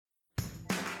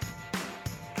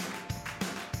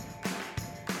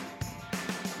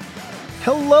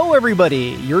Hello,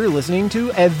 everybody. You're listening to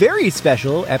a very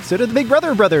special episode of the Big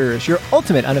Brother Brothers, your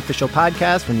ultimate unofficial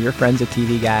podcast from your friends at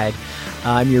TV Guide.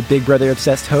 I'm your Big Brother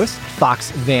obsessed host, Fox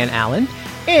Van Allen.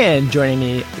 And joining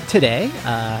me today,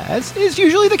 as is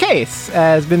usually the case,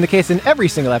 has been the case in every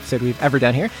single episode we've ever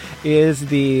done here, is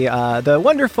the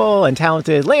wonderful and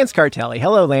talented Lance Cartelli.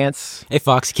 Hello, Lance. Hey,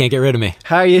 Fox, you can't get rid of me.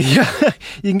 How are you?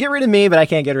 You can get rid of me, but I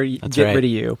can't get rid of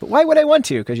you. But why would I want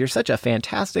to? Because you're such a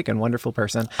fantastic and wonderful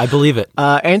person. I believe it.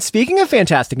 And speaking of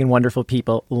fantastic and wonderful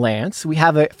people, Lance, we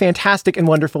have a fantastic and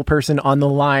wonderful person on the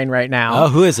line right now. Oh,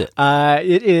 who is it?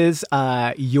 It is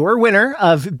your winner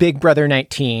of Big Brother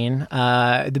 19,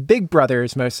 the Big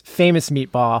Brother's most famous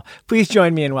meatball. Please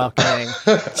join me in welcoming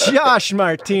Josh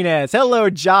Martinez. Hello,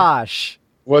 Josh.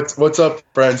 What's up,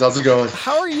 friends? How's it going?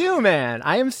 How are you, man?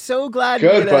 I am so glad.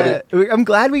 Good, buddy. I'm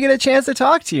glad we get a chance to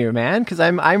talk to you, man, because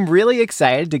I'm really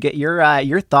excited to get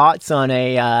your thoughts on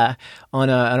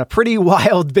a pretty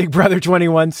wild Big Brother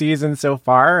 21 season so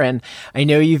far. And I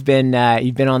know you've been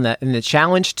on in the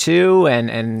challenge too,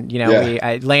 and you know,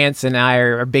 Lance and I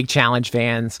are big challenge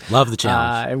fans. Love the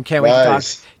challenge. And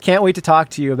can't wait to talk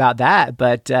to you about that.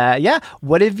 But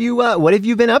what have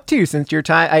you been up to since your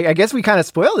time? I guess we kind of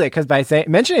spoiled it because by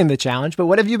mentioning the challenge. But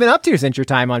what have you been up to since your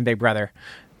time on Big Brother?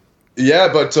 Yeah,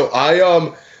 but so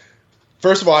I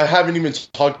first of all, I haven't even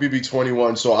talked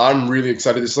BB21, so I'm really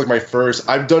excited. This is like my first.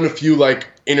 I've done a few like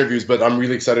interviews, but I'm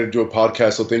really excited to do a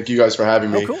podcast. So thank you guys for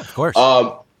having me. Oh, cool. Of course.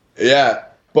 Yeah,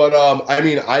 but I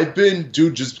mean, I've been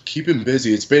just keeping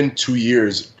busy. It's been 2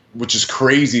 years, which is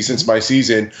crazy since my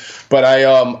season. But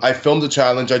I filmed the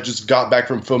challenge. I just got back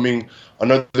from filming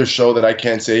another show that I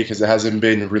can't say because it hasn't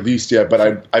been released yet.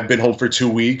 But I've been home for 2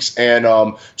 weeks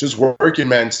and just working,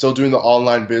 man. Still doing the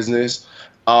online business.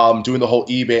 Doing the whole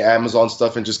eBay, Amazon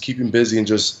stuff, and just keeping busy and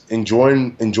just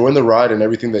enjoying the ride and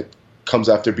everything that comes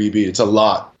after BB. It's a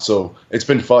lot, so it's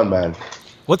been fun, man.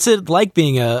 What's it like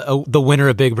being the winner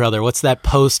of Big Brother? What's that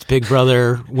post Big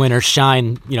Brother winner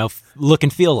shine, look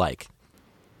and feel like?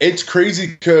 It's crazy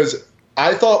because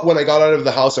I thought when I got out of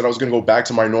the house that I was going to go back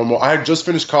to my normal. I had just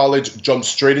finished college, jumped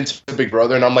straight into Big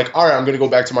Brother, and I'm like, all right, I'm going to go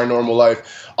back to my normal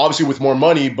life. Obviously with more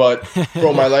money, but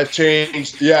bro, my life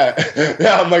changed. Yeah,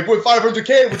 I'm like with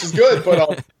 $500K, which is good,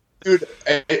 but dude,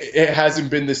 it hasn't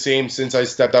been the same since I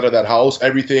stepped out of that house.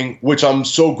 Everything, which I'm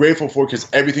so grateful for, because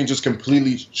everything just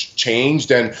completely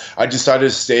changed, and I decided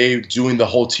to stay doing the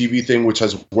whole TV thing, which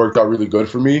has worked out really good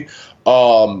for me.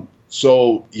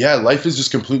 So yeah, life is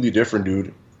just completely different,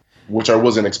 dude. Which I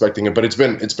wasn't expecting it, but it's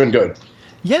been good.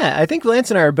 Yeah, I think Lance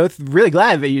and I are both really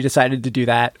glad that you decided to do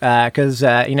that because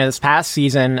this past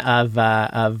season of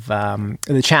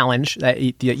the challenge that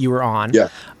you were on,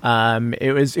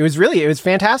 it was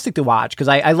fantastic to watch because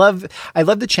I love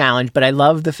the challenge, but I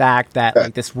love the fact that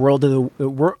like this War of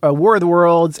the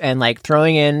Worlds and like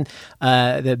throwing in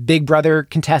the Big Brother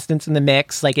contestants in the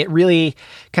mix, like it really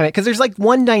kind of, because there's like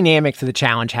one dynamic to the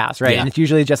challenge house, right? Yeah. And it's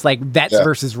usually just like vets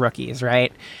versus rookies,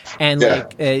 right? And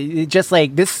like it just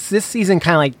like this season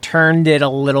kind of like turned it a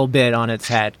little bit on its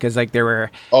head because like there were.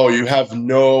 Oh, you have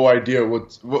no idea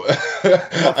what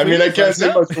I mean, I can't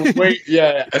say much. Wait,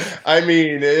 yeah. I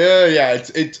mean,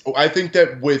 it's. I think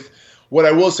that with what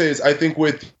I will say is, I think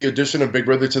with the addition of Big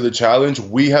Brother to the challenge,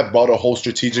 we have brought a whole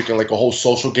strategic and like a whole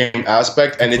social game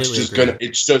aspect, and it's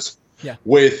just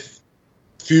with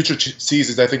future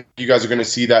seasons, I think you guys are going to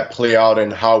see that play out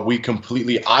and how we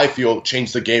completely, I feel,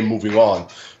 change the game moving on.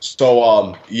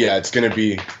 So, it's going to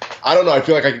be, I don't know, I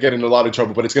feel like I could get in a lot of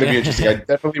trouble, but it's going to be interesting.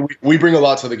 We bring a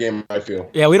lot to the game, I feel.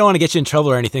 Yeah, we don't want to get you in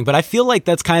trouble or anything, but I feel like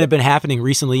that's kind of been happening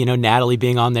recently. Natalie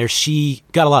being on there, she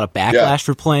got a lot of backlash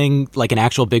for playing like an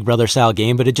actual Big Brother style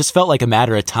game, but it just felt like a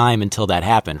matter of time until that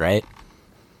happened, right?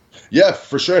 Yeah,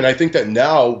 for sure. And I think that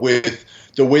now with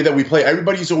the way that we play,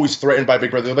 everybody's always threatened by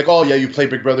Big Brother. They're like, oh, yeah, you play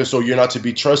Big Brother, so you're not to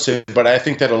be trusted. But I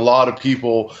think that a lot of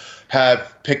people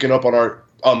have picking up on our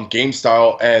game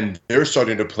style, and they're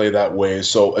starting to play that way.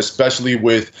 So especially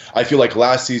with, I feel like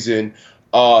last season,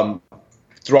 throughout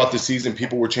the season,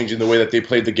 people were changing the way that they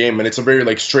played the game. And it's a very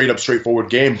like straightforward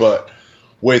game. But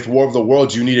with War of the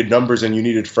Worlds, you needed numbers and you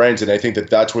needed friends. And I think that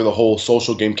that's where the whole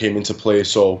social game came into play.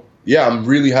 So yeah, I'm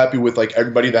really happy with like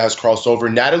everybody that has crossed over.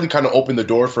 Natalie kind of opened the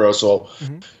door for us, so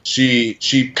she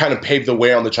kind of paved the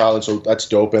way on the challenge. So that's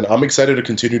dope, and I'm excited to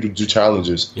continue to do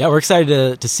challenges. Yeah, we're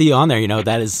excited to see you on there.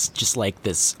 That is just like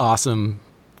this awesome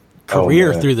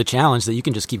career through the challenge that you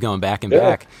can just keep going back and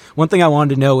back. One thing I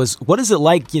wanted to know is, what is it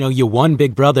like? You won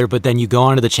Big Brother, but then you go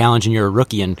onto the challenge and you're a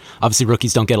rookie, and obviously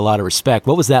rookies don't get a lot of respect.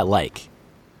 What was that like?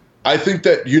 I think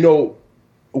that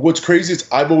what's crazy is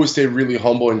I've always stayed really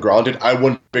humble and grounded. I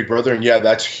won Big Brother, and yeah,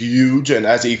 that's huge. And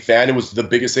as a fan, it was the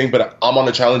biggest thing. But I'm on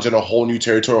a challenge in a whole new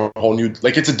territory, a whole new,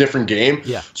 like, it's a different game.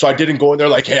 Yeah. So I didn't go in there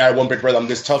like, hey, I won Big Brother, I'm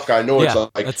this tough guy. No, yeah,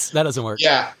 it's like that doesn't work.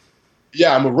 Yeah,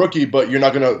 I'm a rookie, but you're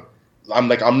not gonna.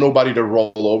 I'm nobody to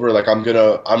roll over. Like, I'm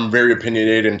very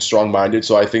opinionated and strong-minded.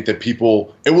 So I think that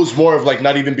it was more of like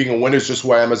not even being a winner, it's just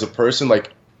who I am as a person.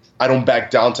 Like, I don't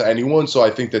back down to anyone. So I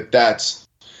think that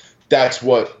that's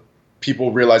what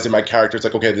people realize in my character. It's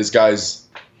like, okay, this guy's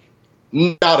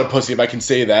not a pussy, if I can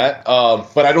say that.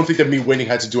 But I don't think that me winning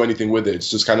had to do anything with it. It's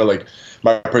just kind of like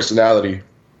my personality.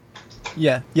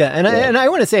 Yeah. And I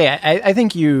want to say, I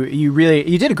think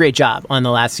you did a great job on the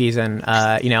last season.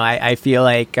 I feel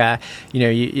like,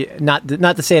 you not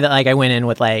to say that like I went in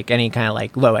with like any kind of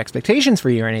like low expectations for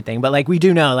you or anything, but like we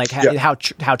do know like how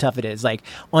tough it is, like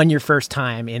on your first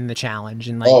time in the challenge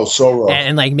and like so rough.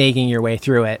 And like making your way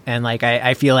through it. And like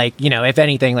I feel like, if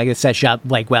anything, like it sets you up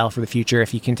like well for the future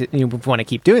if you want to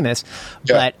keep doing this.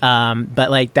 Yeah.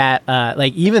 But like that,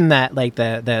 like even that, like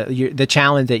the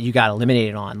challenge that you got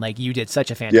eliminated on, like you did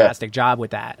such a fantastic job with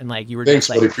that, and like you were Thanks,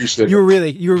 just like appreciate you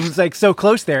were like so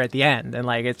close there at the end, and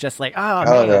like it's just like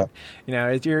man.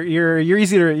 You're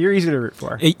easy to root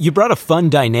for. You brought a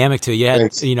fun dynamic to it. You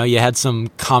had you had some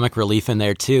comic relief in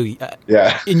there too.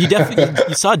 Yeah, and you definitely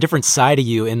you saw a different side of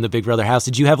you in the Big Brother house.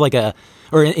 Did you have like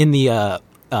in the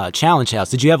challenge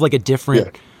house? Did you have like a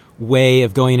different way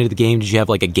of going into the game? Did you have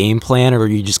like a game plan, or were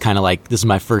you just kind of like, this is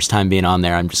my first time being on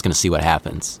there, I'm just going to see what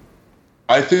happens?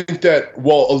 I think that,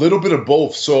 a little bit of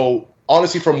both. So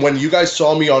honestly, from when you guys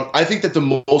saw me on, I think that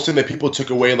the most thing that people took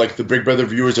away, like the Big Brother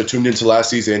viewers that tuned into last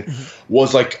season,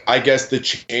 was like, I guess the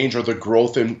change or the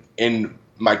growth in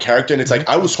my character. And it's like,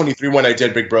 I was 23 when I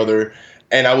did Big Brother,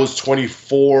 and I was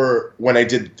 24 when I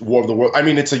did War of the World. I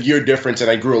mean, it's a year difference, and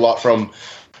I grew a lot from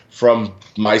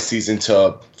my season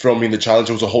to filming the challenge.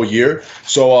 It was a whole year.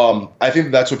 So I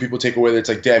think that's what people take away. It's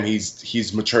like, damn,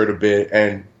 he's matured a bit.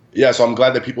 And yeah, so I'm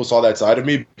glad that people saw that side of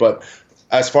me. But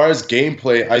as far as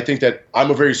gameplay, I think that I'm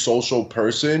a very social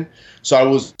person. So I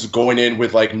was going in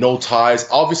with like no ties,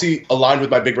 obviously aligned with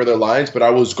my Big Brother alliance, but I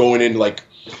was going in like,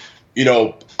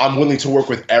 I'm willing to work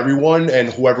with everyone and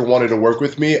whoever wanted to work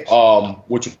with me,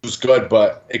 which was good.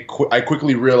 But I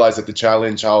quickly realized that the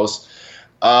challenge house,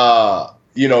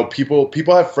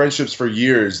 people have friendships for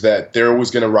years that they're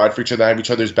always going to ride for each other, have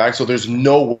each other's back. So there's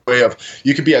no way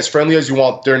you could be as friendly as you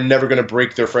want. They're never going to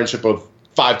break their friendship of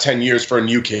 5-10 years for a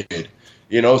new kid,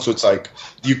 So it's like,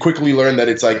 you quickly learn that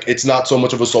it's like, it's not so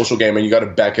much of a social game, and you got to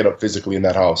back it up physically in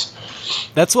that house.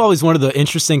 That's always one of the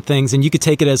interesting things. And you could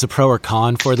take it as a pro or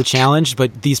con for the challenge,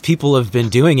 but these people have been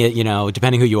doing it,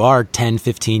 depending who you are, 10,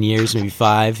 15 years, maybe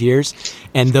 5 years.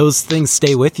 And those things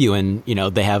stay with you. And,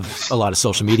 they have a lot of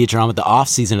social media drama. The off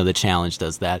season of the challenge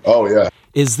does that. Oh, yeah.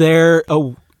 Is there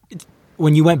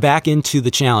when you went back into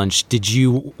the challenge, did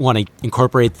you want to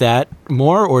incorporate that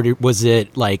more? Or was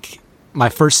it like, my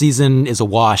first season is a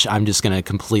wash, I'm just going to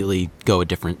completely go a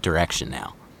different direction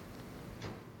now?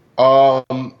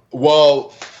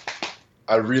 Well,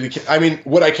 I really can't. I mean,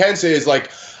 what I can say is like,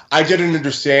 I didn't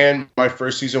understand my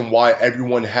first season why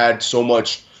everyone had so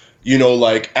much,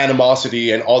 like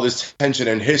animosity and all this tension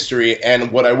and history.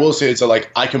 And what I will say is that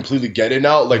like, I completely get it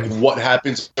now. Like, what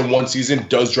happens in one season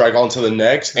does drag on to the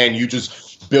next, and you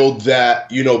just build that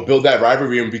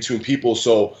rivalry in between people.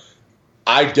 So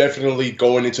I definitely,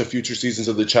 going into future seasons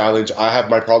of the challenge, I have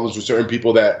my problems with certain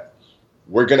people that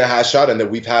we're going to hash out and that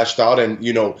we've hashed out. And,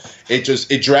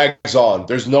 it drags on.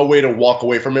 There's no way to walk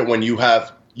away from it when you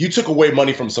took away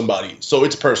money from somebody. So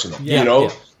it's personal,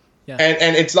 Yeah.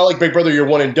 And it's not like Big Brother, you're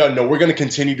one and done. No, we're going to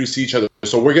continue to see each other.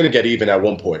 So we're going to get even at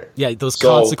one point. Yeah, those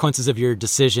consequences of your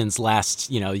decisions last,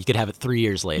 you could have it 3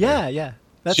 years later. Yeah.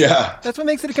 That's what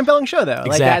makes it a compelling show, though.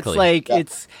 Exactly. Like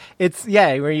that's it's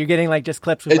where you're getting like just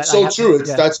clips. Of it's so true.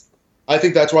 I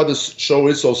think that's why this show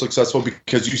is so successful,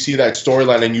 because you see that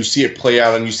storyline and you see it play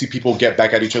out and you see people get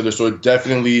back at each other. So it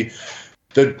definitely,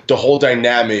 the whole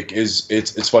dynamic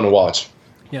it's fun to watch.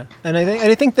 Yeah, and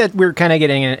I think that we're kind of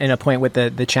getting in a point with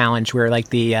the challenge where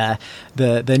like the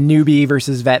newbie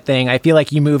versus vet thing. I feel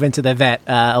like you move into the vet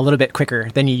a little bit quicker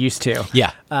than you used to.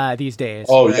 Yeah. These days.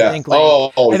 Oh yeah. I think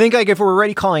like if we're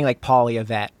already calling like Pauly a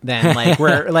vet, then like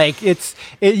we're like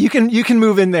you can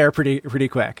move in there pretty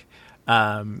quick.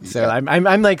 So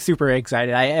I'm like super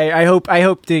excited. I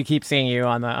hope to keep seeing you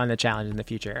on the challenge in the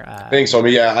future. Thanks,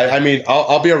 homie. Yeah, I mean,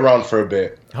 I'll be around for a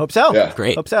bit. Hope so. Yeah.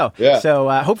 Great. Hope so. Yeah. So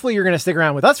hopefully you're going to stick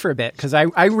around with us for a bit, because I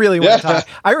really want to talk.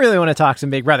 I really want to talk some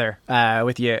Big Brother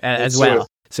with you as well.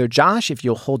 So Josh, if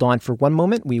you'll hold on for one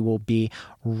moment, we will be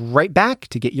right back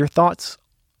to get your thoughts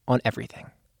on everything.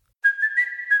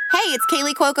 Hey, it's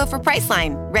Kaylee Cuoco for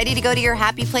Priceline. Ready to go to your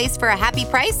happy place for a happy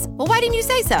price? Well, why didn't you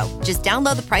say so? Just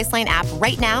download the Priceline app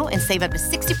right now and save up to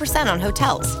 60% on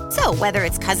hotels. So whether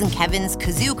it's Cousin Kevin's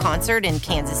Kazoo Concert in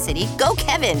Kansas City, go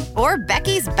Kevin, or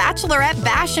Becky's Bachelorette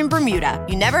Bash in Bermuda,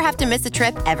 you never have to miss a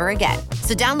trip ever again.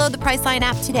 So download the Priceline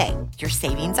app today. Your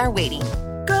savings are waiting.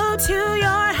 Go to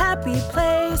your happy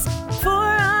place for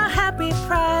a happy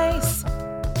price.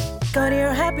 Go to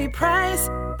your happy price,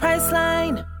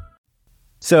 Priceline.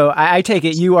 So I take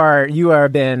it you're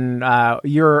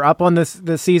up on this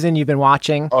season. You've been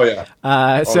watching. Oh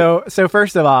yeah. So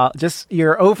first of all, just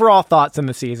your overall thoughts on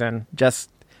the season,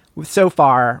 just so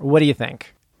far. What do you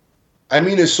think? I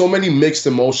mean, there's so many mixed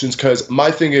emotions because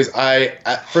my thing is,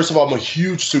 first of all, I'm a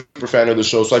huge super fan of the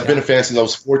show. So I've been a fan since I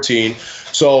was 14.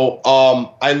 So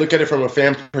I look at it from a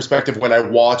fan perspective when I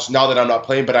watch, now that I'm not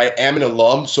playing, but I am an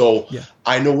alum. So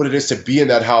I know what it is to be in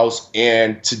that house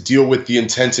and to deal with the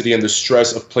intensity and the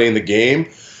stress of playing the game.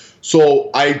 So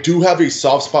I do have a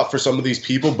soft spot for some of these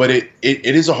people, but it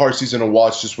is a hard season to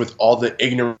watch just with all the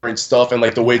ignorant stuff and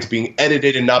like the way it's being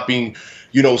edited and not being,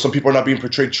 some people are not being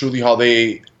portrayed truly how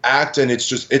they act. And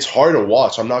it's hard to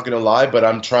watch. I'm not going to lie, but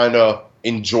I'm trying to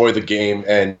enjoy the game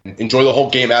and enjoy the whole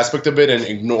game aspect of it and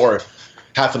ignore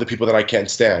half of the people that I can't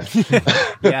stand.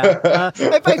 I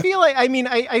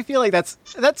feel like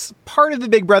that's part of the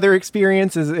Big Brother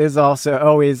experience is also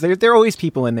always there are always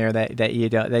people in there that you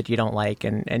don't like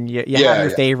and you have your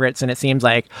favorites, and it seems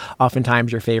like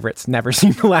oftentimes your favorites never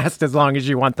seem to last as long as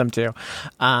you want them to.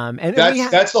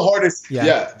 That's the hardest.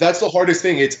 That's the hardest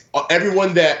thing. It's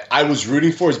everyone that I was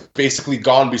rooting for is basically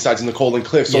gone besides Nicole and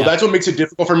Cliff. So that's what makes it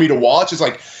difficult for me to watch. It's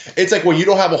like when you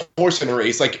don't have a horse in a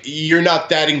race, like you're not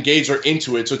that engaged or into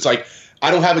it. So it's like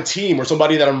I don't have a team or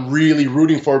somebody that I'm really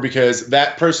rooting for because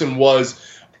that person was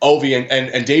Ovi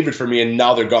and David for me, and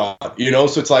now they're gone.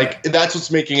 So it's like that's what's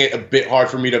making it a bit hard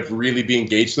for me to really be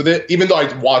engaged with it. Even though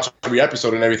I watch every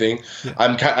episode and everything,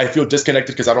 I feel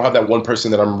disconnected because I don't have that one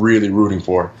person that I'm really rooting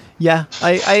for. Yeah,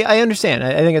 I understand.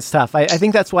 I think it's tough. I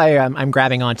think that's why I'm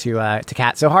grabbing onto to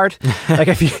Kat so hard. Like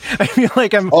I feel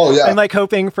like I'm like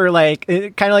hoping for like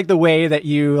kind of like the way that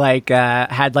you like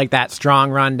had like that strong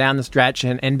run down the stretch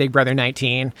in Big Brother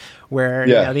 19.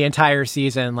 Where the entire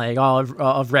season, like all of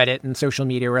Reddit and social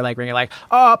media were like ringing, like,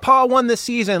 "Oh, Paul won this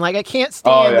season! Like, I can't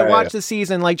stand to watch the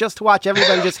season. Like, just to watch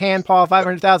everybody just hand Paul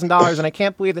 $500,000, and I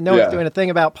can't believe that no one's doing a thing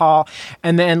about Paul."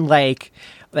 And then then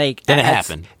it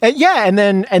happened. And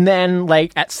then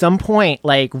like at some point,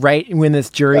 like right when this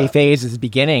jury phase is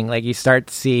beginning, like you start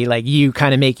to see like you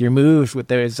kind of make your moves with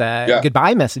those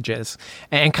goodbye messages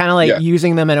and kind of like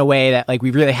using them in a way that like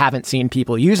we really haven't seen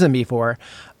people use them before.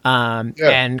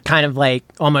 And kind of like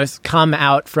almost come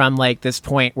out from like this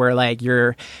point where like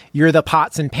you're the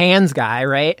pots and pans guy,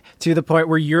 right? To the point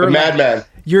where you're the madman.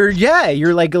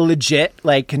 You're like a legit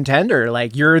like contender.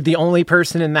 Like you're the only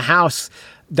person in the house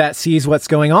that sees what's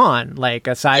going on, like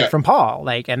aside from Paul,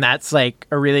 like, and that's like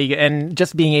a really, and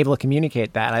just being able to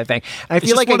communicate that, I think. I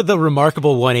feel like one of the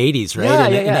remarkable 180s,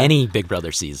 right? In any Big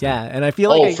Brother season. Yeah, and I feel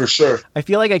like for sure. I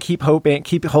feel like I keep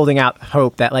holding out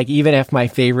hope that like even if my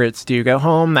favorites do go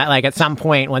home, that like at some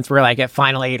point once we're like at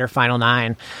final 8 or final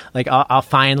 9, like I'll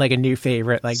find like a new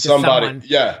favorite, like somebody,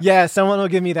 someone will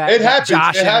give me that. It happens.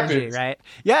 Josh it energy, happens, right?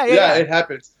 Yeah, it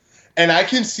happens. And I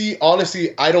can see,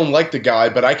 honestly, I don't like the guy,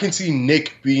 but I can see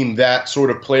Nick being that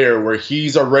sort of player where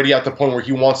he's already at the point where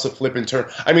he wants to flip and turn.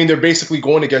 I mean, they're basically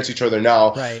going against each other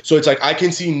now. Right. So it's like I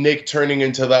can see Nick turning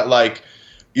into that, like,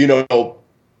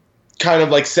 kind of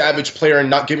like savage player and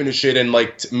not giving a shit and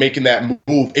like making that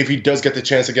move if he does get the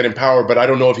chance to get in power. But I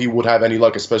don't know if he would have any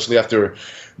luck, especially after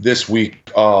this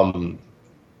week. I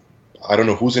don't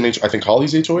know who's in HOH. I think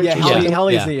Holly's HOH. Yeah,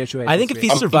 Holly's the HOH. I think if he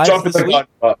survives this week.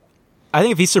 I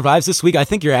think if he survives this week, I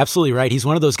think you're absolutely right. He's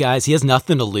one of those guys. He has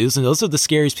nothing to lose, and those are the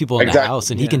scariest people in the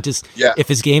house. And he can just, if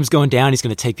his game's going down, he's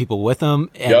going to take people with him.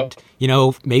 And,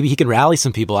 maybe he can rally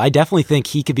some people. I definitely think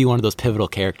he could be one of those pivotal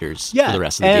characters for the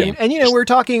rest of the game. And, we're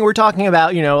talking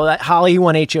about, that Holly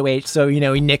won HOH, so,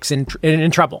 Nick's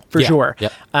in trouble, for sure.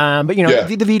 Yep. But,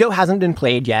 the veto hasn't been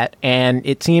played yet, and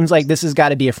it seems like this has got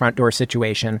to be a front door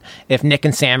situation. If Nick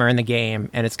and Sam are in the game,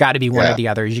 and it's got to be one of the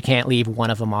others, you can't leave one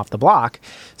of them off the block.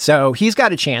 So he's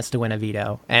got a chance to win a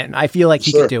veto, and I feel like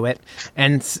he could do it.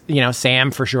 And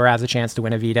Sam for sure has a chance to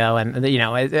win a veto, and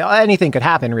anything could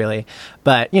happen really.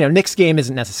 But Nick's game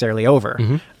isn't necessarily over,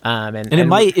 and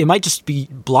it might just be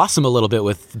blossom a little bit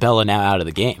with Bella now out of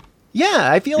the game. Yeah,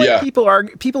 I feel like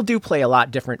people do play a lot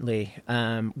differently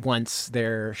once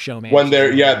they're showman. When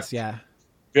they're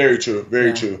very true,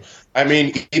 very true. I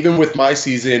mean, even with my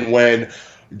season when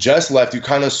Jess left, you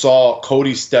kind of saw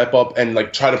Cody step up and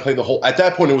like try to play the whole. At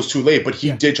that point, it was too late, but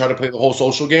he did try to play the whole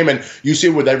social game, and you see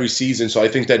it with every season. So I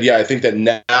think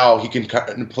that now he can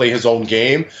kind of play his own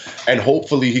game, and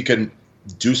hopefully he can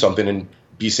do something and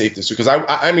be safe this year. Because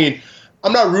I mean,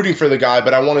 I'm not rooting for the guy,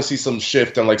 but I want to see some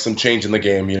shift and like some change in the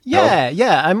game. You know?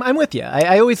 Yeah, I'm with you.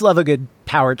 I always love a good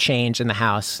power change in the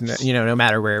house. You know, no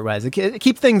matter where it was, it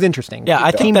keeps things interesting. Yeah,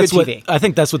 I think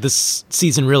that's what this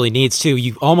season really needs too.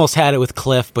 You almost had it with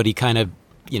Cliff, but he kind of,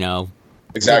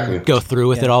 exactly go through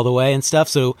with it all the way and stuff.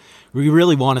 So we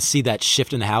really want to see that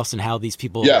shift in the house and how these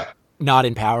people not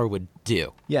in power would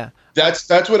do. Yeah. That's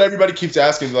what everybody keeps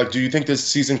asking. Like, do you think this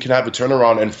season can have a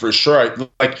turnaround? And for sure,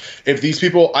 if these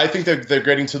people, I think that they're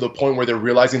getting to the point where they're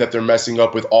realizing that they're messing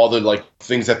up with all the like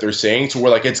things that they're saying, to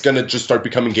where like it's gonna just start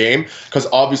becoming game. Because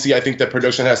obviously, I think that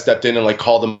production has stepped in and like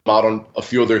called them out on a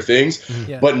few of their things.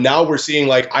 Mm-hmm. Yeah. But now we're seeing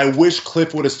like, I wish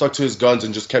Cliff would have stuck to his guns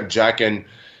and just kept jacking,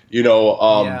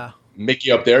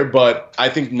 Mickey up there. But I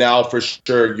think now for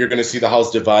sure you're gonna see the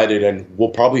house divided, and we'll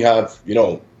probably have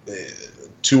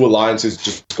two alliances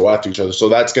just go after each other. So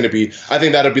that's going to be, I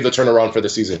think that'll be the turnaround for the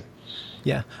season.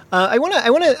 Yeah. I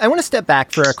want to step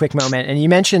back for a quick moment. And you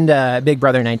mentioned Big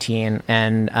Brother 19,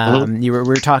 and we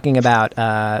were talking about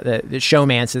the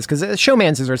showmances, because the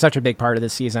showmances are such a big part of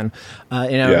this season.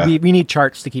 We need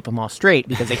charts to keep them all straight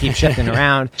because they keep shifting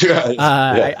around.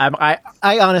 I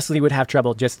honestly would have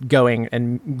trouble just going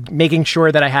and making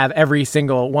sure that I have every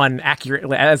single one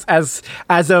accurately as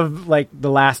of like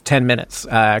the last 10 minutes,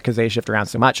 because they shift around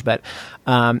so much. But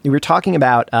we were talking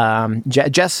about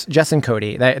Jess and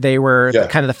Cody. They were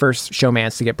kind of the first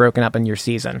showmans to get broken up in your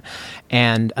season.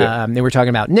 And they were talking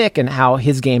about Nick and how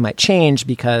his game might change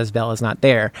because Bella's not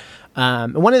there.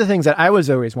 One of the things that I was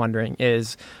always wondering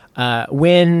is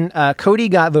when Cody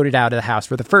got voted out of the house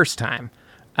for the first time,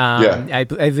 I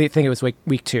think it was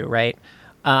week 2, right?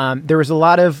 There was a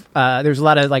lot of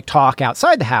like talk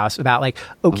outside the house about like,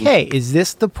 okay, is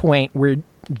this the point where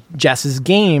Jess's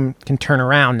game can turn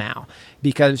around now?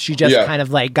 Because she just kind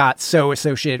of like got so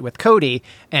associated with Cody,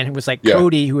 and it was like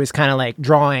Cody who was kind of like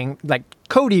drawing, like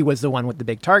Cody was the one with the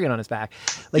big target on his back.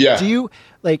 Like, do you,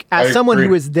 like, as someone who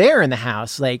was there in the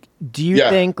house, like, do you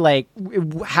think like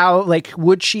how, like,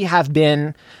 would she have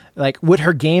been, like, would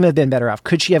her game have been better off?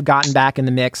 Could she have gotten back in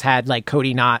the mix had like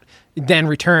Cody not then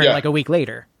returned like a week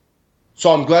later?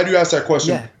 So I'm glad you asked that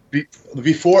question.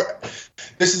 Before,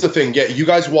 this is the thing. Yeah, you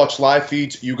guys watch live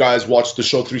feeds. You guys watch the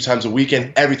show 3 times a week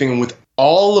and everything. And with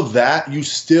all of that, you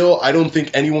still, I don't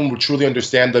think anyone would truly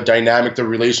understand the dynamic, the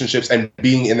relationships, and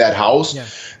being in that house. Yeah.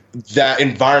 That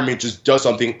environment just does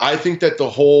something. I think that I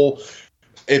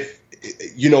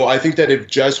think that if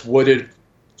Jess would have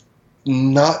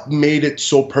not made it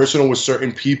so personal with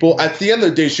certain people, at the end of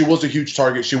the day, she was a huge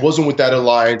target. She wasn't with that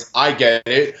alliance. I get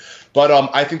it. But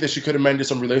I think that she could have mended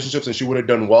some relationships and she would have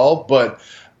done well. But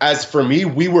as for me,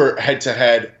 we were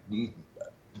head-to-head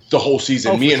the whole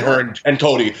season, me and her and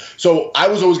Cody. So I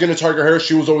was always going to target her.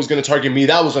 She was always going to target me.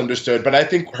 That was understood. But I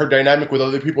think her dynamic with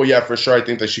other people, for sure, I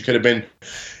think that she could have been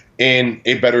in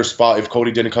a better spot if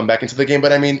Cody didn't come back into the game.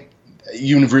 But, I mean,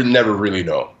 you never really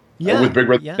know. With Big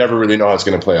Brother, never really know how it's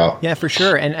going to play out. Yeah, for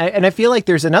sure. And I feel like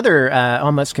there's another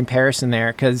almost comparison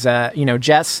there because,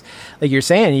 Jess, like you're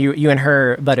saying, you and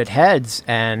her butted heads.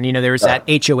 And, there was that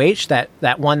HOH,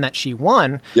 that one that she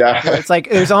won. Yeah. It's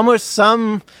like there's almost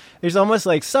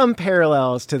like some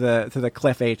parallels to the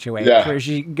Cliff HOH where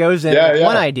she goes in with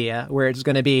one idea where it's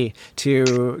going to be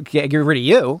to get rid of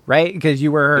you, right? Because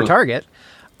you were her target.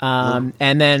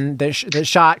 And then the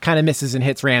shot kind of misses and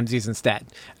hits Ramses instead.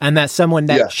 And that's someone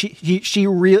that she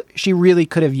really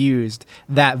could have used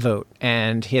that vote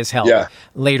and his help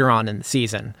later on in the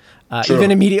season, even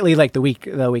immediately like the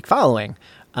week following.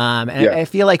 I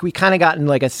feel like we kind of got in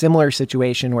like a similar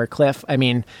situation where Cliff, I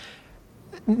mean,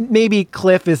 maybe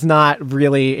Cliff is not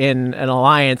really in an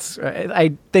alliance.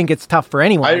 I think it's tough for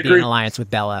anyone to be in an alliance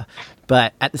with Bella.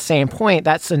 But at the same point,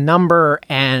 that's a number,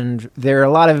 and there are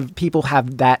a lot of people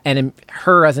have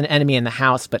her as an enemy in the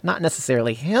house, but not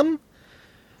necessarily him.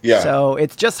 Yeah. So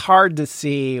it's just hard to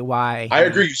see why. I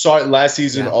agree. You saw it last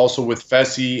season also with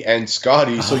Fessy and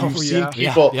Scotty. So you've seen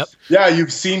people,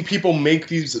 you've seen people make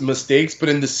these mistakes, but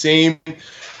in the same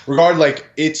regard, like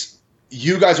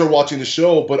you guys are watching the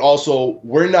show, but also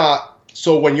we're not.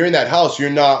 So when you're in that house, you're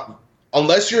not,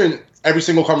 unless you're in every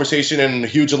single conversation and a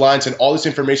huge alliance and all this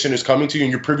information is coming to you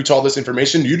and you're privy to all this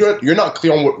information, you're not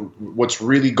clear on what's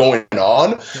really going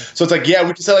on. So it's like, we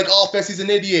can say like, oh, Fessy's an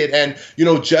idiot. And,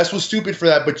 Jess was stupid for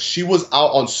that, but she was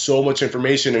out on so much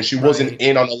information and she wasn't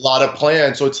in on a lot of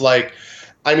plans. So it's like,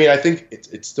 I mean, I think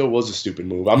it still was a stupid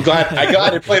move. I'm glad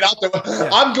it played out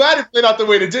I'm glad it played out the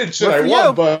way it did. Should I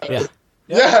won, but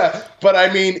yeah. But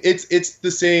I mean, it's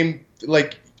the same.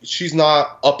 Like, she's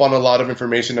not up on a lot of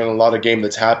information and a lot of game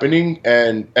that's happening,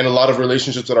 and a lot of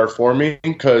relationships that are forming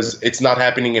because it's not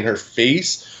happening in her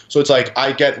face. So it's like,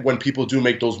 I get when people do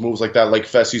make those moves like that, like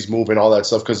Fessie's move and all that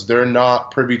stuff, because they're not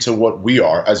privy to what we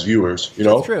are as viewers. You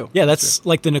know, that's true. Yeah, that's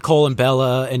like the Nicole and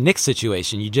Bella and Nick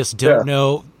situation. You just don't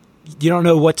know. You don't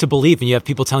know what to believe, and you have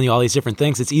people telling you all these different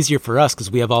things. It's easier for us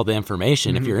because we have all the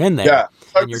information. If you're in there,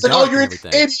 and you're like, you're an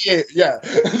idiot. Yeah,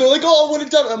 they're like, oh, I would have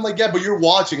done it. I'm like, yeah, but you're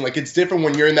watching. Like, it's different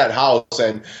when you're in that house,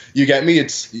 and you get me. And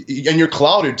you're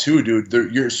clouded too, dude.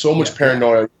 You're so much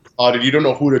paranoia. Clouded. You don't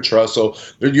know who to trust. So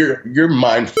your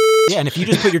mind. Yeah, and if you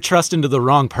just put your trust into the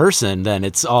wrong person, then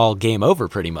it's all game over,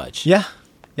 pretty much. Yeah.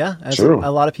 Yeah, as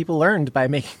a lot of people learned by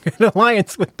making an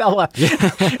alliance with Bella.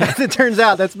 As it turns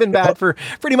out, that's been bad for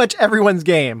pretty much everyone's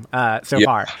game so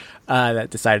far that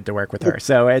decided to work with her.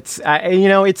 So it's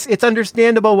it's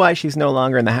understandable why she's no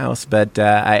longer in the house, but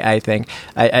I think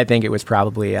it was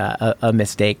probably a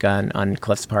mistake on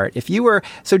Cliff's part.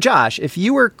 Josh, if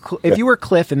you were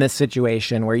Cliff in this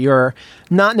situation where you're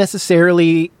not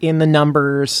necessarily in the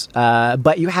numbers,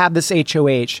 but you have this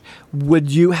HOH, would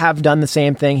you have done the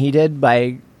same thing he did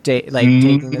by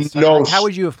taking this? No. Like, how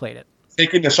would you have played it?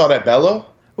 Taking a shot at Bella?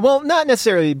 Well, not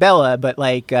necessarily Bella, but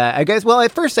I guess. Well,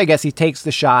 at first, I guess he takes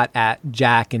the shot at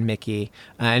Jack and Mickey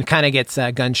and kind of gets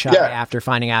gunshot after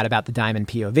finding out about the diamond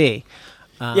POV.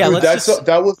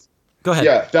 That was. Go ahead.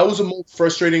 Yeah, that was the most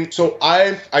frustrating. So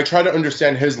I try to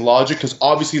understand his logic because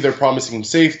obviously they're promising him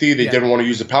safety. They didn't want to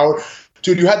use the power.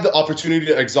 Dude, you had the opportunity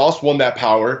to exhaust that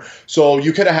power. So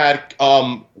you could have had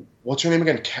what's her name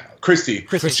again? Christy.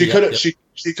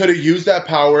 She could have used that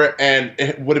power and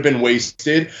it would have been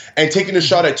wasted, and taken a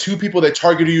shot at two people that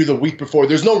targeted you the week before.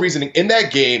 There's no reasoning in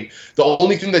that game. The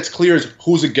only thing that's clear is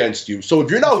who's against you. So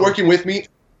if you're not working with me,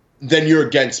 then you're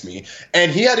against me.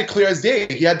 And he had it clear as day.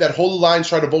 He had that whole alliance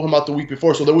try to vote him out the week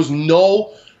before. So there was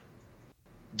no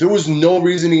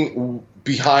reasoning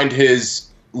behind his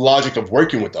logic of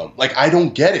working with them. Like, I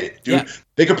don't get it, dude. Yeah.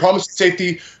 They could promise you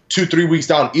safety 2-3 weeks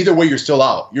down. Either way, you're still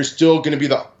out. You're still going to be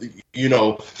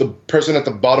the person at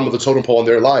the bottom of the totem pole in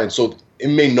their alliance. So it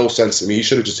made no sense to me. He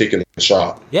should have just taken a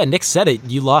shot. Yeah, Nick said it.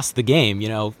 You lost the game.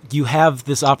 You have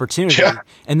this opportunity,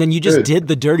 and then you just did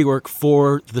the dirty work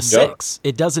for the 6.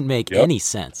 It doesn't make any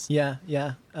sense. Yeah.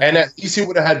 And at least he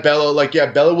would have had Bella. Like,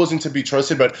 Bella wasn't to be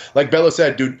trusted, but like Bella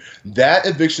said, dude, that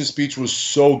eviction speech was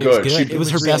so good. It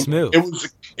was her best move.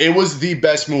 It was the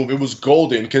best move. It was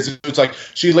golden because it was like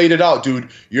she laid it out, dude.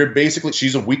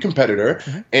 She's a weak competitor,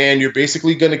 and you're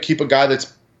basically going to keep a guy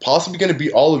that's possibly going to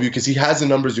beat all of you because he has the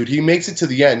numbers, dude. He makes it to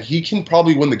the end. He can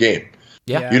probably win the game.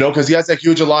 Yeah. Because he has that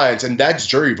huge alliance, and that's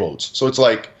jury votes. So it's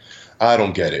like, I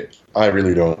don't get it. I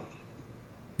really don't.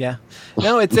 Yeah.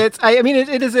 No, it's a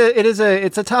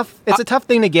tough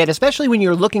thing to get, especially when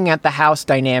you're looking at the house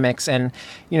dynamics. And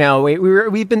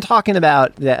we've been talking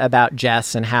about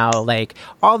Jess and how like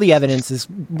all the evidence is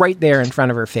right there in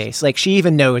front of her face. Like, she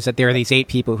even knows that there are these 8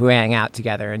 people who hang out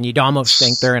together, and you'd almost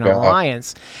think they're in an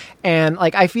alliance. And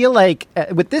like, I feel like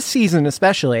with this season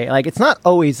especially, like, it's not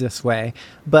always this way,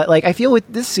 but like, I feel with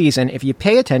this season, if you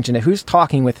pay attention to who's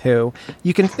talking with who,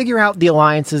 you can figure out the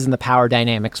alliances and the power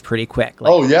dynamics pretty quick.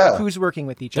 Like, who's working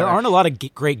with each other. There aren't a lot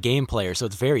of great game players, so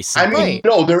it's very simple. I mean,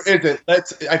 no, there isn't.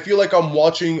 I feel like I'm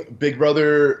watching Big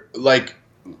Brother like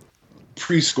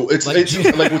preschool. It's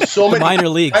like with so many minor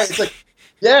leagues. It's like.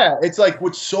 Yeah, it's like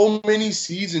with so many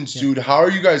seasons, dude, how are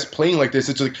you guys playing like this?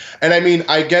 It's like, and I mean,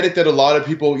 I get it that a lot of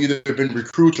people either have been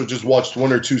recruits or just watched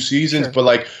 1 or 2 seasons, but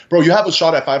like, bro, you have a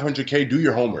shot at 500K, do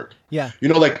your homework. Yeah.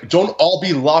 Like, don't all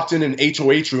be locked in an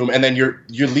HOH room and then you're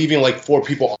leaving like 4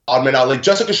 people odd man out. Like,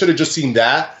 Jessica should have just seen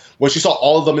that when she saw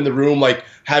all of them in the room, like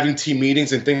having team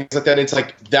meetings and things like that. It's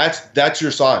like, that's your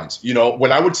signs.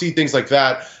 When I would see things like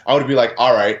that, I would be like,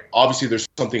 all right, obviously there's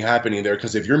something happening there,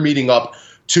 because if you're meeting up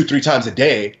 2-3 times a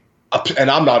day and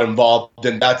I'm not involved,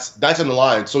 then that's an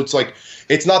alliance. So it's like,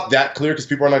 it's not that clear because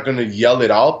people are not going to yell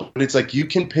it out, but it's like, you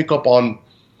can pick up on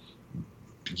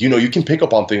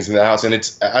things in the house. And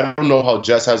I don't know how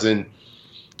Jess hasn't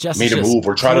made a move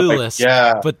or tried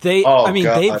to but they've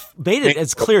made it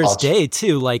as clear as day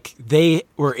too. Like, they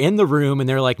were in the room and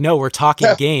they're like, no, we're talking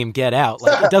game, get out.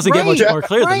 Like, it doesn't get much more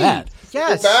clear than that.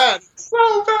 Yes.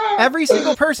 So bad. Every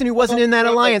single person who wasn't in that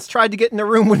alliance tried to get in the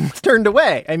room when it was turned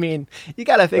away. I mean, you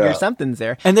got to figure something's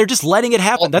there. And they're just letting it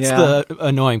happen. That's the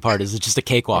annoying part, is it's just a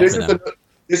cakewalk for them.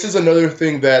 This is another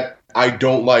thing that I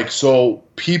don't like. So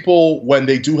people, when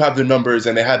they do have the numbers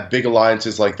and they have big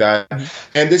alliances like that,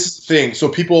 and this is the thing, so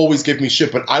people always give me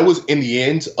shit, but I was in the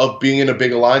ends of being in a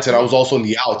big alliance, and I was also in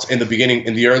the outs in the beginning,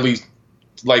 in the early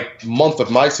month of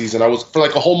my season. I was, for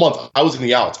like a whole month, I was in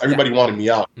the outs. Everybody wanted me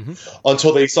out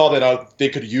until they saw that they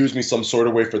could use me some sort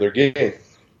of way for their game.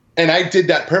 And I did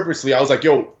that purposely. I was like,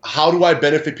 yo, how do I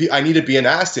benefit people? I need to be an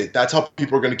asset. That's how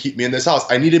people are going to keep me in this house.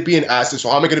 I need to be an asset. So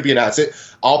how am I going to be an asset?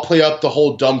 I'll play up the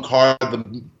whole dumb card,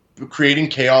 the creating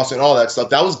chaos and all that stuff.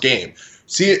 That was game.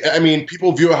 See, I mean,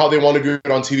 people view it how they want to view it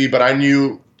on TV, but I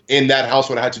knew in that house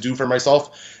what I had to do for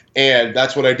myself. And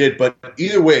that's what I did. But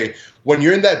either way, when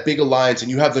you're in that big alliance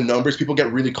and you have the numbers, people get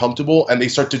really comfortable and they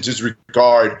start to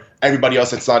disregard everybody else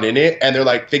that's not in it. And they're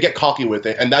like, they get cocky with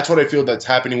it. And that's what I feel that's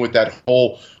happening with that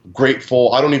whole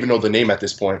grateful. I don't even know the name at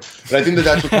this point. But I think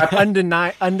that's what's happening.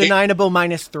 Undeniable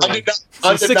 -3.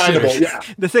 Undeniable, yeah.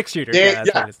 The 6-shooter.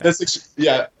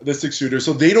 The 6-shooter.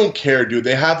 So they don't care, dude.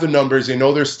 They have the numbers. They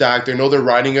know they're stacked. They know they're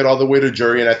riding it all the way to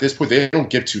jury. And at this point, they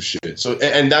don't give two shits. So,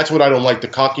 and that's what I don't like. The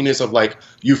cockiness of like,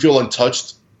 you feel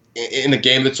untouched in a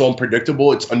game that's so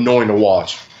unpredictable. It's annoying to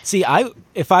watch. See,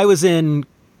 if I was in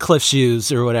Cliff's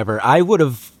shoes or whatever, I would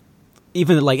have,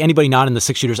 even like anybody not in the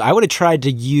 6-shooters, I would have tried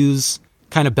to use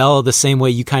kind of Bella the same way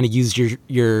you kind of used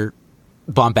your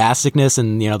bombasticness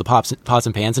and, you know, the pots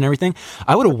and pans and everything.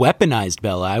 I would have weaponized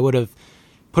Bella. I would have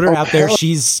put her out there.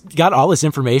 She's got all this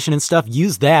information and stuff.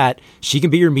 Use that. She can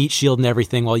be your meat shield and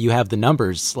everything while you have the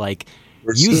numbers. Like,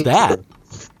 use that.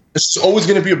 It's always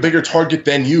going to be a bigger target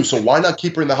than you. So why not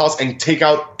keep her in the house and take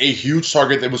out a huge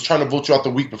target that was trying to vote you out the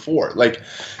week before? Like,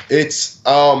 it's,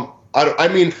 I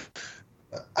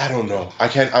don't know.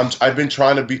 I've been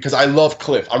trying to be, because I love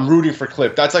Cliff. I'm rooting for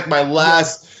Cliff. That's like my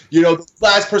last, the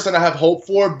last person I have hope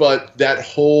for, but that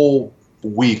whole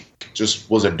week just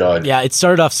was a dud. Yeah, it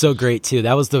started off so great too.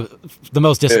 That was the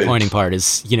most disappointing part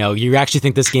is, you actually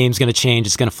think this game's going to change,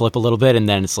 it's going to flip a little bit, and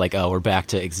then it's like, oh, we're back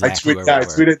to exactly where we were. I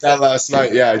tweeted that last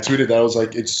night. Yeah, I tweeted that. I was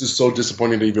like, it's just so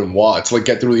disappointing to even watch, like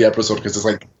get through the episode, because it's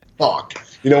like, fuck.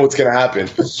 You know what's gonna happen.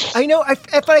 I know.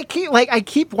 But I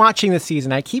keep watching the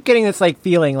season. I keep getting this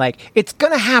feeling like it's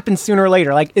gonna happen sooner or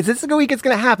later. Like, is this the week it's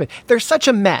gonna happen? They're such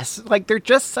a mess. Like, they're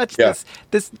just such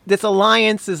this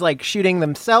alliance is like shooting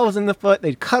themselves in the foot.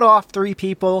 They cut off 3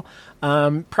 people,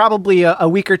 probably a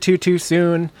week or two too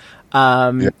soon.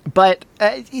 But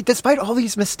despite all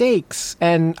these mistakes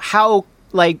and how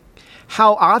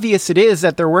obvious it is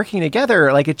that they're working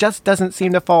together, like, it just doesn't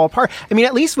seem to fall apart. I mean,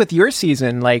 at least with your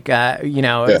season,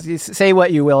 say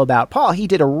what you will about Paul, he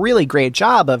did a really great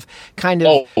job of kind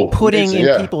of putting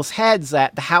in people's heads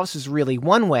that the house is really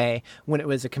one way when it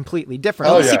was a completely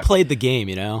different. At least he played the game,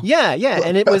 Yeah,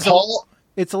 and it was Paul,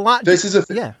 it's a lot. This is a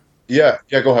thing. Yeah.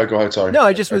 Go ahead. Sorry. No,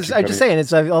 I'm just saying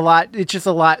it's a lot. It's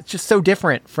just so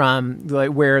different from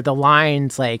where the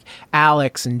lines like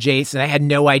Alex and Jason. I had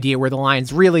no idea where the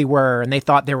lines really were, and they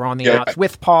thought they were on the outs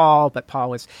with Paul, but Paul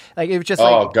was like, it was just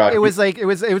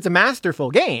it was a masterful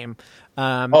game.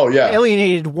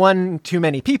 Alienated one too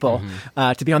many people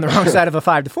to be on the wrong side of a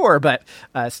 5-4, but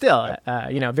still,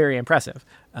 very impressive.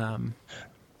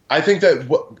 I think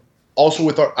that also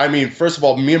with first of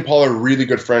all, me and Paul are really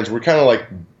good friends. We're kind of like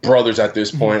brothers at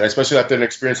this point, especially after an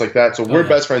experience like that. So we're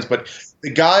best friends, but the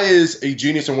guy is a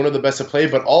genius and one of the best to play.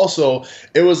 But also,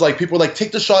 it was like, people were like,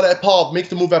 take the shot at Paul, make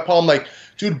the move at Paul. I'm like,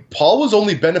 dude, Paul was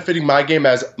only benefiting my game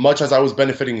as much as I was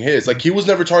benefiting his. Like, he was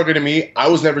never targeting me. I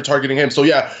was never targeting him. So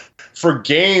yeah, for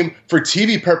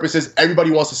TV purposes,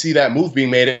 everybody wants to see that move being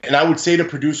made. And I would say to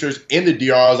producers in the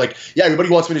DR, I was like, yeah, everybody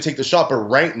wants me to take the shot, but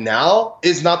right now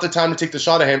is not the time to take the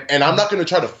shot at him. And I'm not going to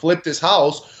try to flip this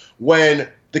house when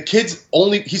the kid's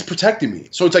he's protecting me.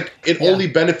 So it's like, it only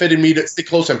benefited me to stick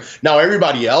close to him. Now, not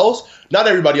everybody else,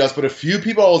 but a few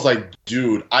people, I was like,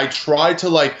 dude, I tried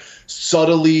to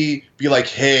subtly be like,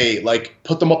 hey,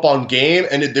 put them up on game.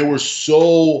 And they were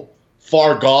so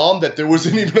far gone that there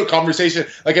wasn't even a conversation.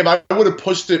 Like, if I would have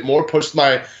pushed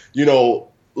my,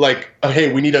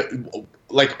 hey, we need to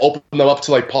open them up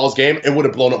to Paul's game, it would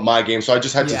have blown up my game. So I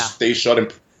just had to stay shut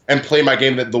and play my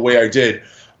game the way I did.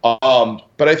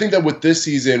 But I think that with this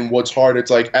season, what's hard,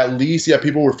 it's like, at least,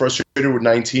 people were frustrated with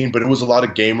 19, but it was a lot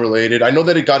of game related. I know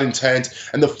that it got intense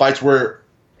and the fights were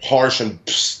harsh and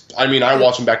I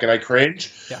watch them back and I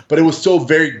cringe, but it was still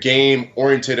very game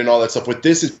oriented and all that stuff. With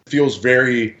this, it feels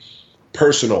very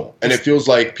personal, and it feels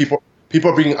like people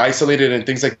are being isolated and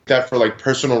things like that for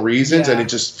personal reasons. And it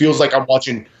just feels like I'm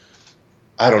watching,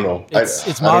 I don't know.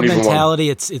 It's mob mentality.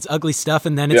 It's ugly stuff,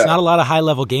 and then it's not a lot of high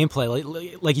level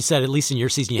gameplay. Like you said, at least in your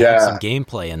season, you have some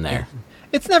gameplay in there.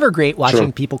 It's never great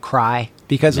watching people cry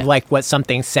because of like what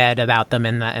something said about them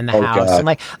in the house. God. And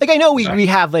like I know we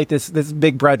have like this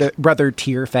big brother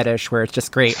tear fetish where it's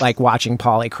just great like watching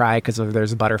Paulie cry because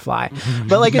there's a butterfly.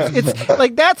 But like it's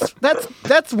like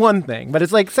that's one thing. But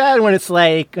it's like sad when it's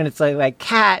like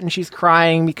Kat and she's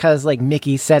crying because like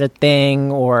Mickey said a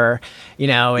thing, or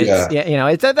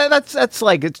that's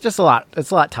like it's just a lot.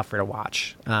 It's a lot tougher to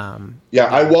watch.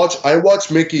 I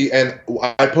watched Mickey, and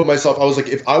I put myself. I was like,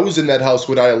 if I was in that house,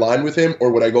 would I align with him or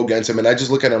would I go against him? And I just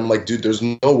look at him like, dude, there's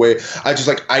no way. I just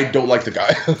like, I don't like the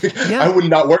guy. I would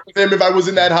not work with him if I was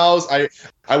in that house.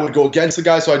 I would go against the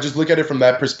guy. So I just look at it from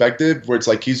that perspective where it's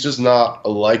like, he's just not a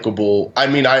likable. I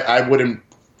mean, I wouldn't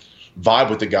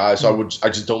vibe with the guy. So I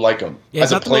just don't like him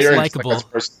as a player. Likable.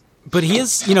 But he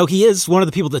is one of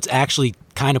the people that's actually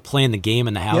kind of playing the game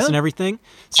in the house and everything.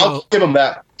 So I'll give him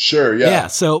that. Sure. Yeah. Yeah.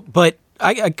 So, but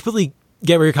I completely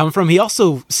get where you're coming from. He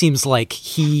also seems like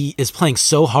he is playing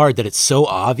so hard that it's so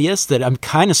obvious that I'm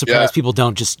kind of surprised people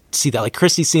don't just see that. Like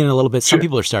Christy's seeing it a little bit. Some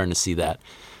people are starting to see that.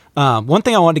 One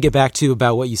thing I wanted to get back to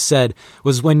about what you said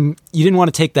was when you didn't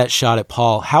want to take that shot at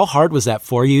Paul, how hard was that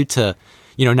for you to,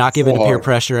 not give in to peer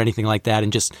pressure or anything like that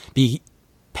and just be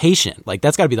patient? Like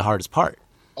that's got to be the hardest part.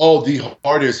 Oh, the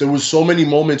hardest. There was so many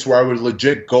moments where I would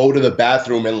legit go to the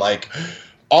bathroom and like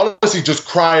honestly just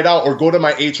cry it out, or go to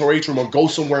my HOH room, or go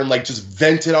somewhere and like just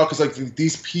vent it out, because like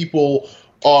these people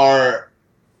are,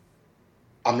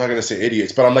 I'm not gonna say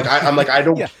idiots, but I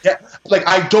don't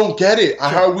get it.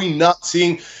 How are we not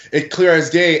seeing it clear as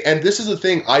day? And this is the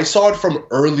thing. I saw it from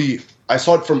early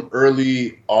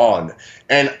on,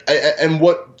 and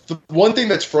the one thing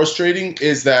that's frustrating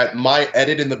is that my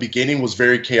edit in the beginning was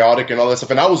very chaotic and all that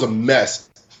stuff, and I was a mess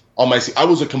on my scene. I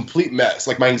was a complete mess.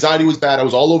 Like my anxiety was bad. I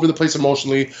was all over the place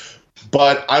emotionally,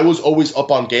 but I was always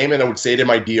up on game, and I would say it in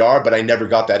my DR, but I never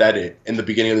got that edit in the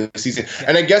beginning of the season.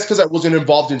 And I guess because I wasn't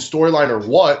involved in storyline or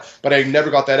what, but I never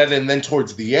got that edit. And then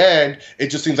towards the end, it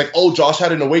just seems like, oh, Josh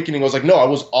had an awakening. I was like, no, I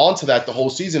was on to that the whole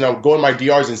season. I would go in my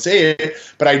DRs and say it,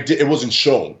 but it wasn't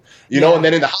shown, know? And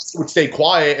then in the house, I would stay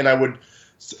quiet, and I would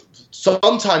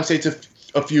sometimes say to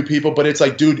a few people, but it's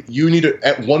like, dude, you need to,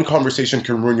 at one conversation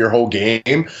can ruin your whole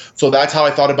game. So that's how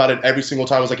I thought about it every single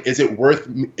time. I was like, is it worth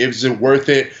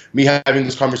it me having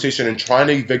this conversation and trying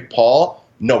to evict Paul?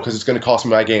 No, because it's going to cost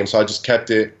me my game. So I just kept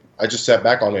it. I just sat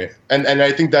back on it. And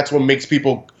I think that's what makes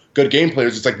people good game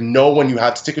players. It's like, know when you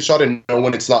have to take a shot and know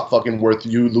when it's not fucking worth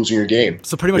you losing your game.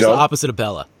 So pretty much the opposite of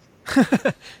Bella.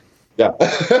 Yeah.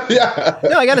 Yeah.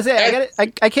 No, I gotta say,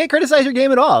 I can't criticize your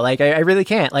game at all. Like, I really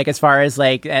can't. Like, as far as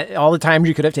like all the times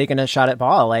you could have taken a shot at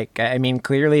Paul. Like, I mean,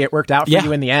 clearly it worked out for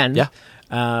you in the end. Yeah.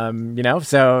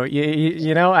 So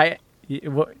you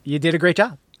did a great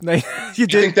job. Like, you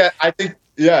did. I think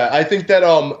that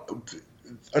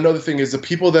another thing is the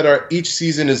people that are, each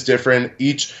season is different.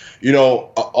 Each,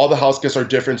 all the house guests are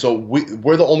different. So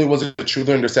we're the only ones that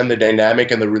truly understand the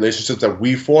dynamic and the relationships that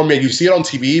we form. And you see it on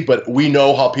TV, but we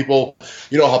know how people,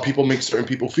 how people make certain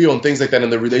people feel and things like that,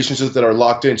 and the relationships that are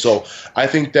locked in. So I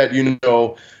think that,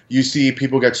 you see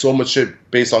people get so much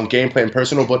shit based on gameplay and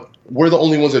personal, but we're the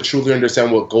only ones that truly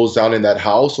understand what goes down in that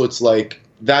house. So it's like,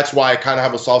 that's why I kind of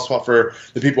have a soft spot for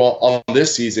the people on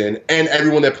this season and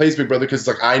everyone that plays Big Brother, because it's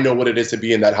like, I know what it is to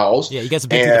be in that house. Yeah, you guys have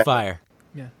been through the fire.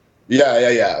 Yeah.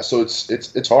 So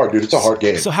it's hard, dude. It's a hard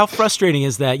game. So how frustrating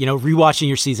is that, rewatching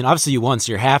your season? Obviously you won,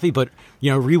 so you're happy, but,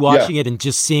 rewatching it and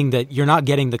just seeing that you're not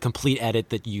getting the complete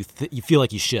edit that you feel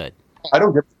like you should. I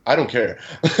don't care.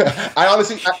 I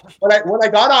honestly, when I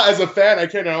got out as a fan, I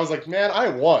cared, and I was like, man, I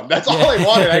won. That's all I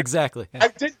wanted. Exactly. I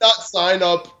did not sign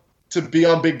up to be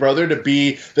on Big Brother to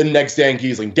be the next Dan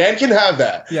Giesling. Dan can have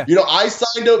that. Yeah. I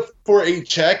signed up for a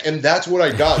check, and that's what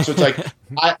I got. So it's like,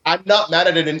 I'm not mad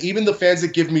at it. And even the fans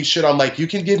that give me shit, I'm like, you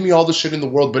can give me all the shit in the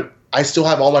world, but I still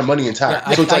have all my money intact.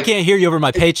 Yeah, so it's I can't hear you over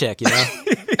my paycheck,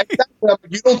 Exactly.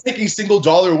 You don't take a single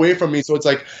dollar away from me. So it's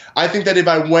like, I think that if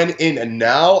I went in and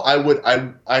now I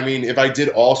mean, if I did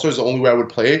All-Stars, the only way I would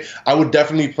play, I would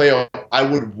definitely play. I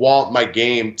would want my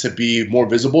game to be more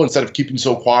visible instead of keeping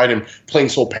so quiet and playing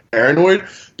so paranoid.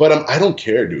 But I don't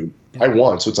care, dude. I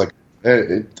won. So it's like,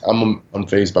 I'm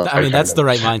unfazed by it. I mean, that's the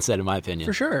right mindset, in my opinion.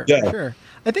 For sure. Yeah. For sure.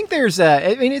 I think there's,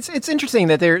 it's interesting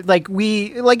that like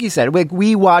you said,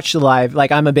 we watch the live,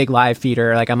 like I'm a big live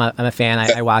feeder, like I'm a fan,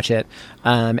 I watch it.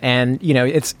 And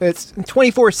it's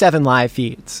 24/7 live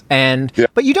feeds.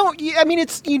 But you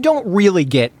don't really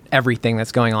get everything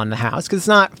that's going on in the house because it's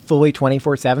not fully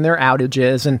 24/7. There are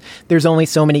outages and there's only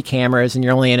so many cameras and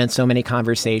you're only in so many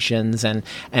conversations. And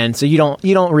so you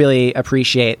don't really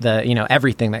appreciate the,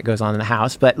 everything that goes on in the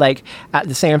house. But like at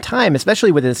the same time,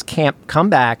 especially with this camp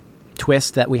comeback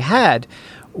twist that we had,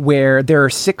 where there are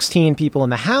 16 people in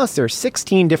the house, there are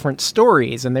 16 different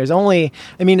stories, and there's only,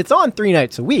 I mean, it's on 3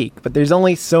 nights a week, but there's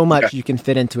only so much you can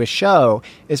fit into a show,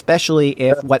 especially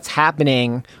if what's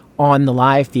happening on the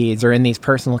live feeds or in these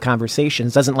personal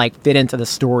conversations doesn't like fit into the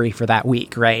story for that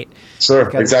week, right? Sure,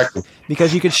 exactly.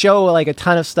 Because you could show like a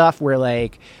ton of stuff where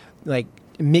like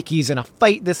Mickey's in a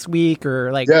fight this week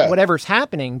or like whatever's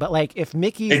happening, but like if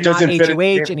Mickey's not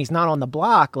HOH and he's not on the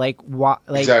block, like what?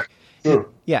 Like, exactly.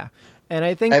 True. Yeah. And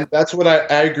I think, and that's what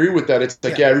I agree with that. It's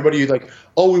like, everybody like,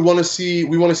 oh, we want to see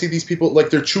these people like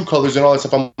their true colors and all that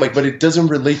stuff. I'm like, but it doesn't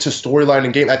relate to storyline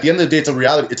and game. At the end of the day, it's a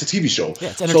reality. It's a TV show.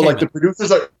 Yeah, it's so like the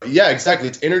producers are, exactly.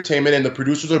 It's entertainment, and the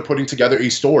producers are putting together a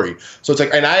story. So it's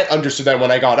like, and I understood that when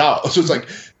I got out. So it's like,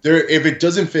 if it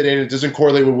doesn't fit in, it doesn't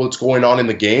correlate with what's going on in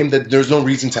the game, that there's no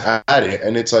reason to add it.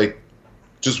 And it's like,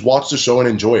 just watch the show and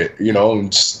enjoy it,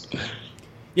 and just.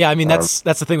 Yeah, I mean, that's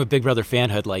the thing with Big Brother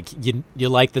fanhood. Like, you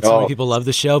like that so many people love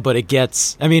the show, but it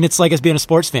gets, I mean, it's like as being a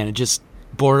sports fan. It just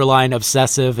borderline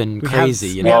obsessive and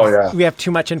crazy, We have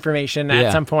too much information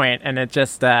at some point, and it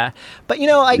just, but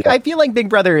I feel like Big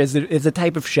Brother is a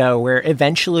type of show where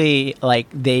eventually, like,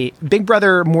 Big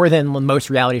Brother, more than most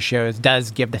reality shows,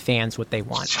 does give the fans what they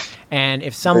want. And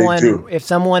if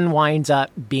someone winds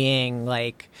up being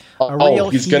like a real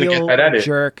heel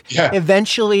jerk,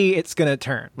 eventually it's gonna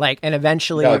turn. Like, and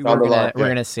eventually we're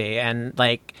gonna see. And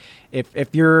like,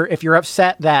 if you're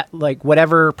upset that like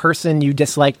whatever person you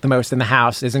dislike the most in the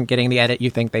house isn't getting the edit you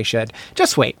think they should,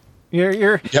 just wait. You'll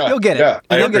get it.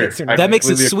 You'll get it sooner. That makes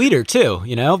it sweeter too,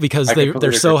 because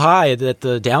they're so high that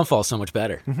the downfall's so much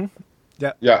better. Mm-hmm.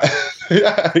 Yeah,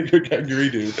 I agree,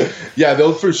 dude. Yeah,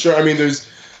 they'll for sure. I mean,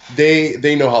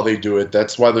 they know how they do it.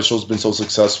 That's why the show's been so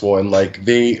successful, and like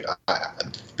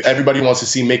everybody wants to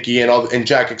see Mickey and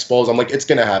Jack exposed. I'm like, it's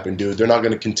gonna happen, dude. They're not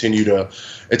gonna continue to.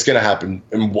 It's gonna happen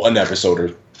in one episode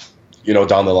or,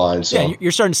 down the line. So yeah,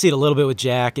 you're starting to see it a little bit with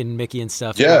Jack and Mickey and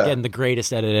stuff. They're not getting the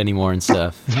greatest edit anymore and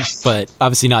stuff, but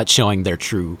obviously not showing their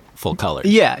true full colors.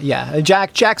 Yeah.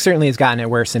 Jack certainly has gotten it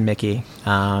worse than Mickey.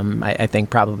 I think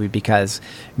probably because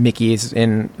Mickey is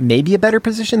in maybe a better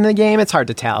position in the game. It's hard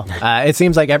to tell. It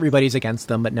seems like everybody's against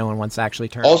them, but no one wants to actually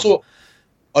turn. Also,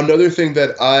 another thing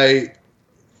that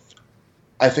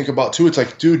I think about too, it's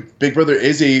like, dude, Big Brother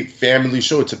is a family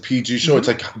show. It's a PG show. Mm-hmm. It's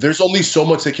like there's only so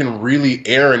much they can really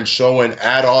air and show and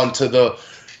add on to the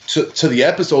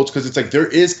episodes, because it's like there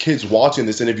is kids watching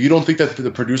this, and if you don't think that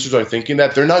the producers are thinking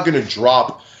that, they're not going to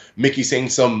drop Mickey saying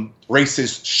some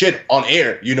racist shit on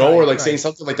air, saying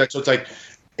something like that. So it's like,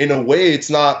 in a way,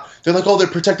 it's not. They're like, oh, they're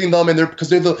protecting them, and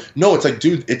no. It's like,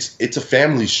 dude, it's a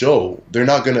family show. They're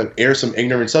not going to air some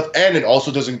ignorant stuff, and it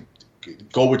also doesn't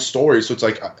go with stories. So it's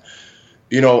like,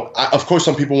 of course,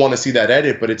 some people want to see that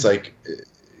edit, but it's like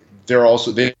they're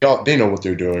also they know what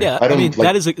they're doing. Yeah, I mean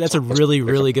that's a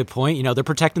really good point. They're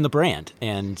protecting the brand,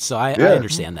 and so I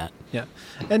understand that. Yeah,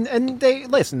 and they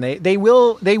listen. They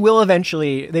will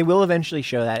eventually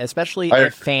show that, especially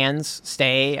if fans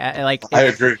stay. I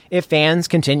agree. If fans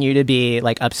continue to be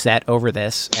like upset over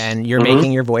this, and you're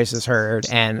making your voices heard,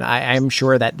 and I'm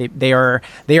sure that they are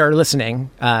listening.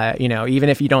 Even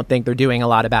if you don't think they're doing a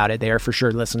lot about it, they are for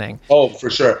sure listening. Oh, for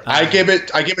sure. I give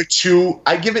it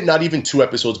not even 2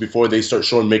 episodes before they start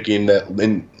showing Mickey in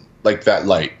that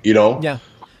light. Yeah.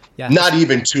 Not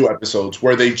even 2 episodes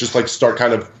where they just like start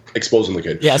kind of exposing the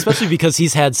kid. Yeah, especially because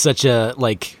he's had such a,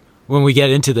 like, when we get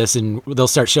into this and they'll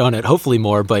start showing it hopefully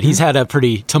more, but he's had a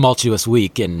pretty tumultuous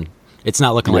week, and it's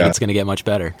not looking like it's going to get much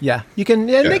better. Yeah, you can.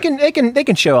 They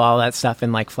can show all that stuff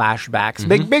in like flashbacks.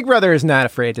 Mm-hmm. Big Brother is not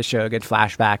afraid to show a good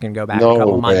flashback and go back a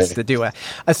couple months to do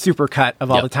a super cut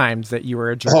of all the times that you were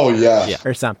a jerk.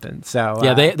 Or something. So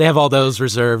they have all those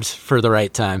reserved for the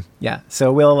right time. Yeah,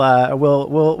 so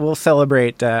we'll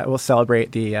celebrate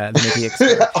the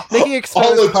Mickey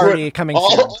Exposed party coming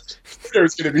soon.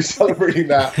 Twitter's going to be celebrating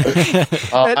that.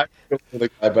 I feel for the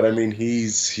guy, but I mean,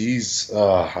 he's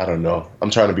I don't know. I'm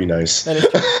trying to be nice.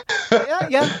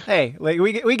 Yeah. Hey, like,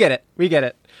 we get it. We get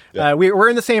it. Yeah. We're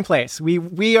in the same place.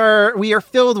 We are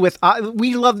filled with.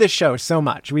 We love this show so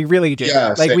much. We really do. Yeah,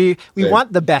 like same. We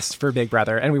want the best for Big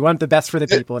Brother, and we want the best for the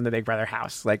people in the Big Brother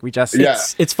house. Like we just.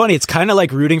 It's funny. It's kind of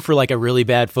like rooting for like a really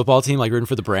bad football team, like rooting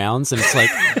for the Browns, and it's like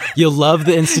you love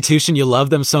the institution, you love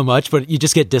them so much, but you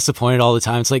just get disappointed all the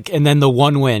time. It's like, and then the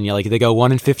one win, like they go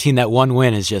 1-15. That one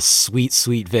win is just sweet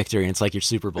victory, and it's like your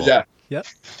Super Bowl. Yeah. Yep.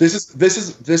 This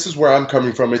is where I'm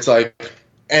coming from. It's like.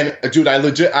 And dude,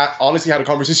 I honestly had a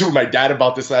conversation with my dad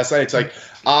about this last night. It's like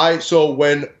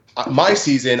when my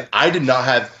season, I did not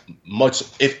have much,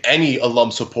 if any,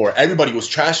 alum support. Everybody was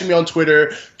trashing me on Twitter,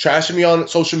 trashing me on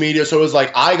social media. So it was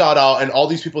like I got out, and all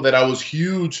these people that I was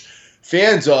huge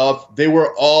fans of, they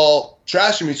were all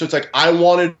trashing me. So it's like I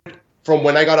wanted, from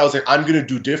when I got, I was like, I'm going to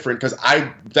do different because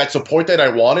that support that I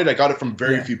wanted, I got it from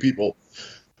very few people.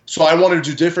 So I wanted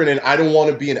to do different, and I don't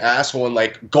want to be an asshole and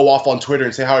like go off on Twitter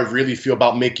and say how I really feel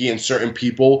about Mickey and certain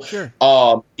people. Sure.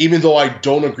 Even though I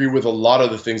don't agree with a lot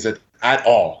of the things that at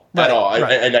all.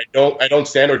 And I don't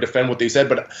stand or defend what they said,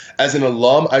 but as an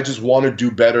alum, I just want to do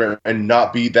better and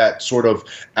not be that sort of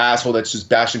asshole that's just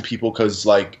bashing people because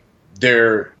like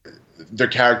their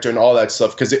character and all that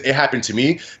stuff, because it happened to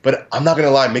me. But I'm not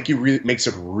gonna lie, Mickey really makes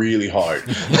it really hard.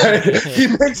 He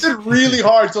makes it really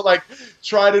hard to like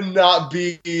try to not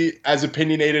be as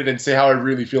opinionated and say how I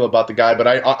really feel about the guy. But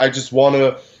I just want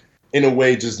to, in a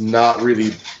way, just not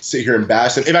really sit here and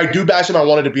bash him. If I do bash him, I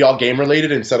want it to be all game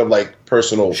related instead of like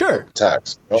personal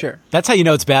attacks. You know? Sure. That's how you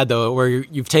know it's bad though, where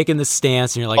you've taken this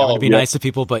stance and you're like, I'm gonna be nice to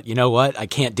people, but you know what? I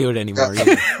can't do it anymore.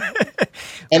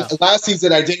 And last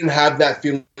season, I didn't have that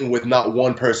feeling with not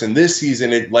one person. This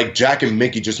season, it like Jack and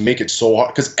Mickey just make it so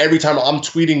hard. Because every time I'm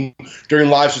tweeting during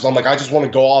live shows, I'm like, I just want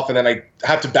to go off, and then I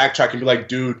have to backtrack and be like,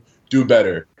 dude, do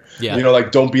better. Yeah. You know,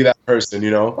 like, don't be that person, you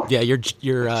know? Yeah, your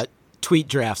tweet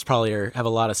drafts probably have a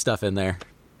lot of stuff in there.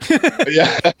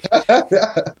 Yeah.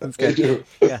 That's good.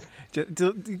 Yeah.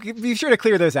 Be sure to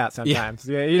clear those out sometimes.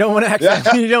 Yeah, you don't want to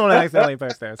accidentally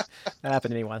post those. That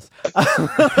happened to me once.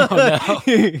 Oh,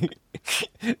 no.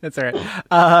 That's all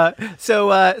right.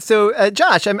 So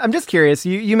Josh, I'm just curious.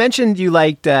 You mentioned you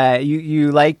liked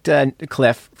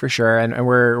Cliff for sure, and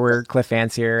we're Cliff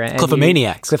fans here. And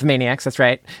Cliffomaniacs, that's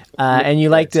right. And you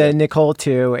liked Nicole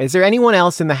too. Is there anyone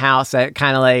else in the house that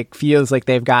kind of like feels like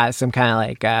they've got some kind of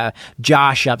like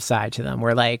Josh upside to them,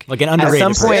 where like an underrated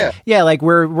at some point, like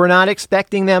we're not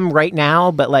expecting them right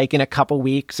now, but like in a couple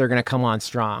weeks they're going to come on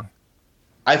strong?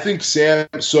 I think Sam.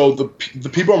 So the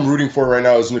people I'm rooting for right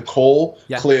now is Nicole,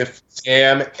 Cliff,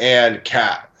 Sam, and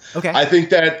Kat. Okay. I think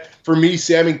that for me,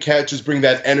 Sam and Kat just bring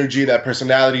that energy, that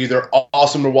personality. They're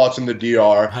awesome to watch in the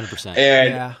DR. 100%.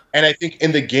 And I think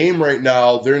in the game right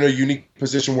now, they're in a unique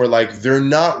position where like they're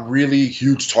not really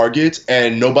huge targets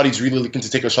and nobody's really looking to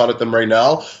take a shot at them right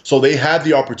now. So they have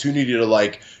the opportunity to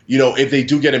like, you know, if they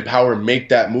do get in power, make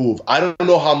that move. I don't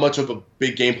know how much of a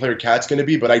big game player Kat's going to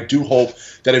be, but I do hope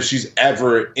that if she's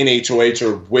ever in HOH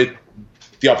or with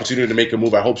the opportunity to make a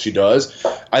move, I hope she does.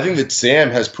 I think that Sam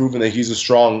has proven that he's a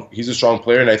strong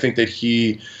player, and I think that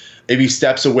if he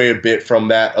steps away a bit from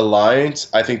that alliance,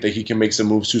 I think that he can make some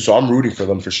moves too. So I'm rooting for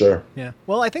them for sure. Yeah.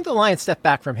 Well, I think the alliance stepped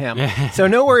back from him, so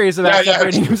no worries about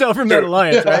separating himself from that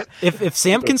alliance, right? If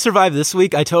Sam can survive this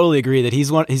week, I totally agree that he's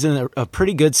in a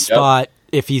pretty good spot.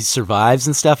 If he survives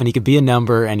and stuff, and he could be a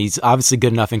number, and he's obviously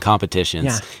good enough in competitions.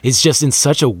 Yeah. He's just in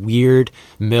such a weird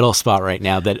middle spot right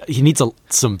now that he needs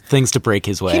some things to break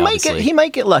his way. He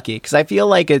might get lucky, because I feel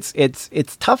like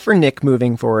it's tough for Nick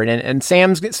moving forward, and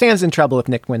Sam's in trouble if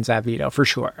Nick wins that veto for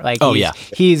sure. Like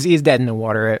he's dead in the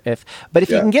water if he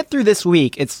can get through this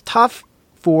week. It's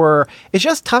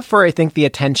just tough for I think the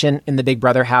attention in the Big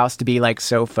Brother house to be like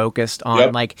so focused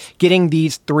on like getting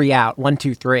these 3 out, 1,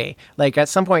 2, 3. Like at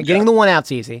some point, getting the 1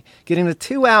 out's easy. Getting the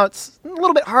 2 outs a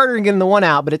little bit harder than getting the 1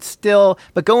 out,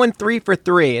 but going 3 for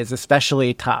 3 is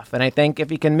especially tough. And I think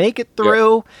if he can make it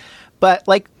through, but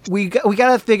like we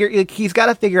gotta figure, like, he's got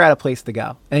to figure out a place to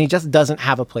go, and he just doesn't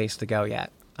have a place to go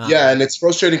yet. Yeah, and it's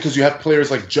frustrating because you have players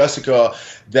like Jessica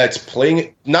that's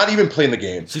not even playing the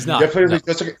game. She's not. Like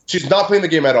Jessica, she's not playing the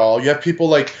game at all. You have people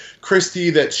like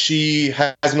Christy that she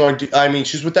has no idea. I mean,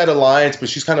 she's with that alliance, but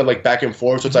she's kind of like back and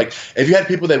forth. So it's like if you had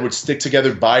people that would stick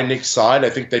together by Nick's side, I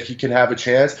think that he can have a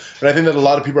chance. But I think that a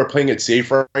lot of people are playing it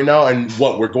safe right now. And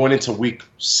we're going into week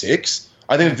 6.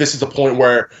 I think this is the point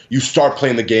where you start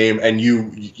playing the game and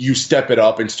you step it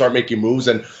up and start making moves.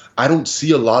 And I don't see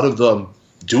a lot of them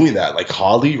doing that. Like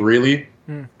Holly, really?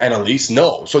 And Elise,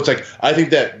 no. So it's like I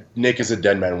think that Nick is a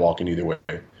dead man walking either way.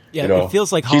 Yeah, it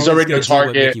feels like Holly's he's already a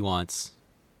target. What Mickey wants.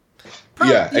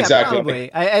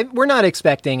 Exactly. Probably. We're not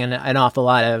expecting an awful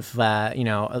lot of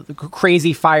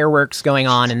crazy fireworks going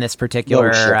on in this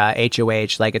particular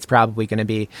HOH. Like it's probably going to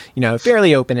be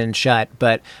fairly open and shut.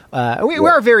 But we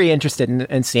are very interested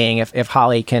in seeing if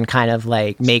Holly can kind of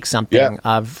like make something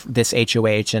of this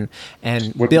HOH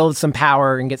and build some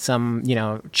power and get some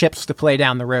chips to play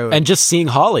down the road. And just seeing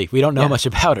Holly, we don't know much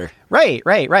about her. Right.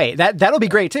 That'll be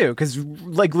great too, because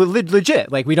like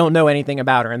legit, like we don't know anything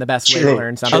about her, and the best way to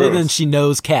learn something other than she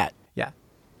knows Kat.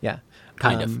 Yeah.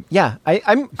 kind of. Yeah,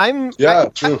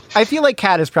 True. I feel like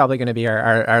Kat is probably going to be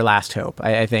our last hope.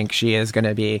 I think she is going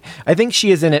to be. I think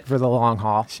she is in it for the long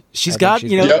haul. She's got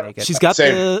she's got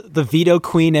the veto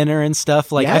queen in her and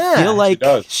stuff. Like I feel like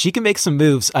she can make some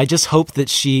moves. I just hope that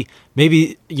she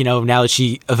maybe now that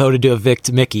she voted to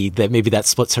evict Mickey, that maybe that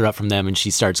splits her up from them and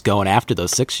she starts going after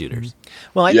those 6-shooters.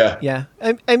 Well,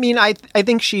 I mean, I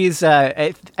think she's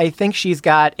I think she's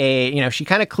got a she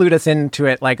kind of clued us into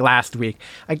it like last week.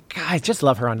 I just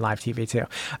love her on live TV too.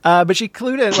 But she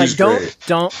clued it like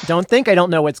don't think I don't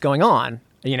know what's going on.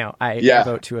 I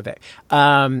vote to evict.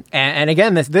 And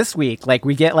again this week like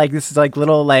we get like this is like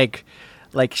little like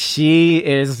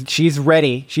she's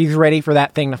ready. She's ready for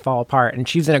that thing to fall apart, and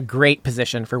she's in a great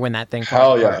position for when that thing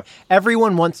falls apart.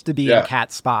 Everyone wants to be in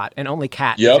Kat's spot, and only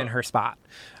Kat is in her spot.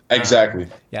 Exactly.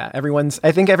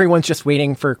 I think everyone's just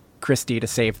waiting for Christy to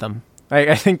save them.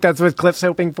 I think that's what Cliff's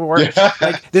hoping for. Yeah.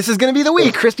 Like, this is going to be the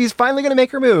week. Christy's finally going to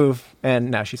make her move.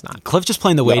 And no, she's not. Cliff just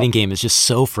playing the waiting game is just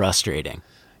so frustrating.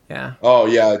 Yeah. Oh,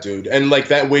 yeah, dude. And, like,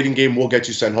 that waiting game will get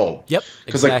you sent home. Yep.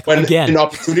 Because, like, when an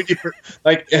opportunity,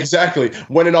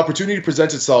 when an opportunity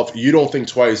presents itself, you don't think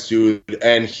twice, dude.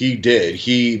 And he did.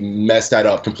 He messed that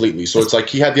up completely. So it's like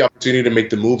he had the opportunity to make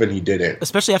the move and he didn't.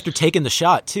 Especially after taking the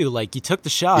shot, too. Like, you took the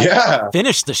shot.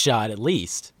 Finished the shot, at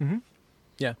least. Mm-hmm.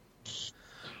 Yeah.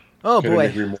 Oh,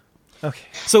 boy. Okay.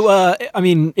 So, I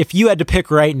mean, if you had to pick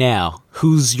right now,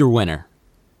 who's your winner?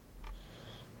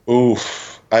 Oof.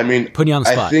 I mean, putting you on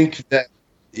the spot.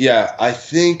 I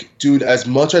think, dude, as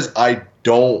much as I'm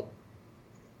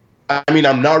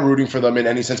not rooting for them in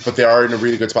any sense, but they are in a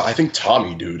really good spot. I think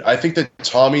Tommy, dude. I think that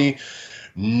Tommy,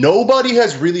 nobody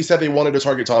has really said they wanted to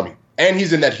target Tommy. And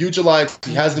he's in that huge alliance.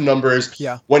 He has the numbers.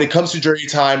 Yeah. When it comes to jury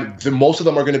time, most of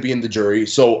them are going to be in the jury.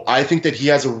 So I think that he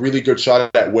has a really good shot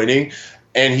at winning.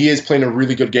 And he is playing a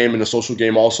really good game in a social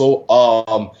game also.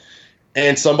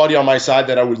 And somebody on my side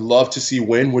that I would love to see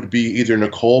win would be either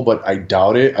Nicole, but I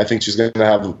doubt it. I think she's going to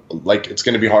have, it's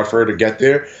going to be hard for her to get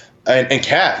there. And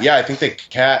Kat, I think that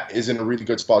Kat is in a really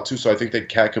good spot too. So I think that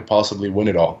Kat could possibly win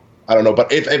it all. I don't know.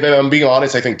 But if I'm being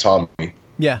honest, I think Tommy.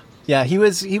 Yeah. Yeah, he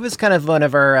was kind of one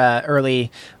of our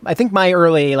my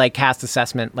early cast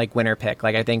assessment winner pick.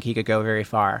 I think he could go very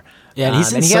far. Yeah,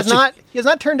 and he has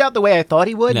not turned out the way I thought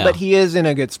he would, but he is in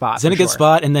a good spot. He's in a good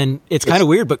spot, and then it's kind of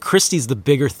weird, but Christy's the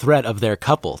bigger threat of their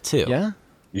couple too.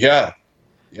 Yeah.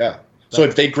 So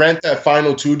if they grant that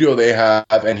final 2 deal they have,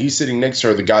 and he's sitting next to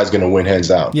her, the guy's going to win hands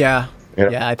down. Yeah,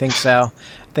 I think so.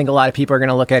 I think a lot of people are going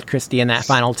to look at Christy in that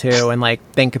final 2 and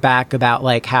think back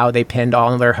about how they pinned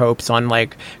all of their hopes on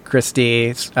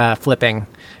Christy flipping,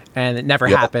 and it never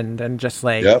happened, and just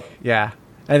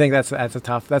I think that's going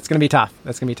to be tough.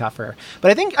 That's going to be tough for her.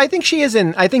 But I think she is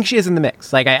in the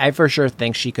mix. I for sure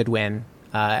think she could win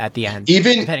at the end,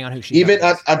 depending on who she.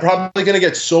 I'm probably going to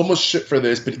get so much shit for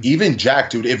this, but even Jack,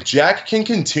 dude, if Jack can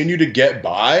continue to get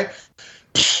by.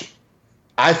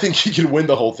 I think he can win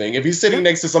the whole thing. If he's sitting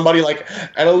next to somebody like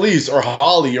Annalise or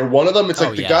Holly or one of them, it's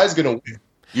the guy's gonna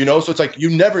win. So it's you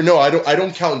never know. I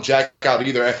don't count Jack out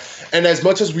either. And as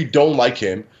much as we don't like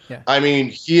him, I mean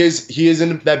he is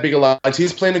in that big alliance.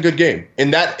 He's playing a good game in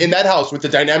that house with the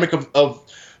dynamic of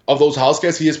those house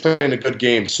guests. He is playing a good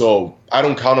game. So I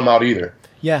don't count him out either.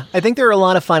 Yeah, I think there are a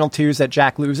lot of final 2s that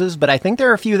Jack loses, but I think there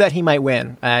are a few that he might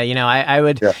win. I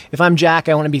would, if I'm Jack,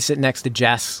 I want to be sitting next to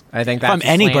Jess. I think that's if I'm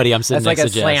anybody, I'm sitting next to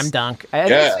Jess. That's slam dunk.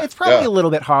 It's probably a little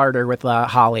bit harder with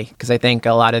Holly because I think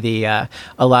a lot of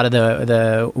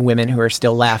the women who are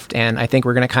still left, and I think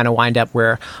we're going to kind of wind up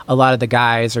where a lot of the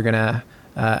guys are going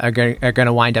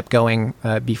to wind up going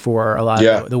before a lot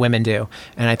of the women do,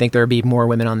 and I think there will be more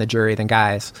women on the jury than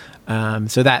guys.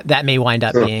 So that may wind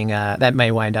up being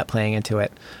playing into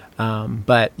it.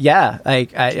 But yeah,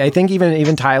 I think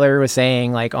even Tyler was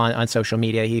saying on social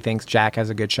media he thinks Jack has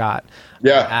a good shot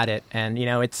at it, and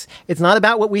it's not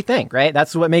about what we think, right?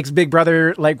 That's what makes Big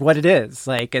Brother what it is.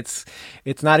 It's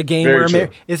not a game where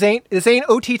this ain't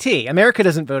OTT. America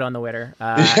doesn't vote on the winner.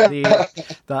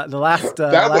 The last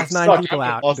 9 people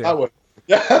out.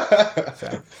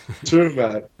 True,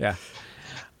 man. Yeah.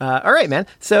 All right, man.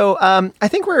 So I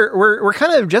think we're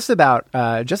kind of just about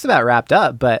wrapped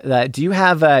up. But do you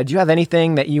have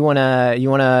anything that you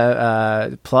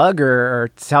wanna plug or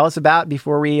tell us about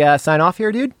before we sign off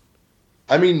here, dude?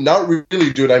 I mean, not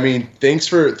really, dude. I mean, thanks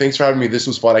for having me. This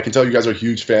was fun. I can tell you guys are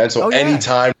huge fans. So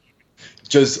anytime,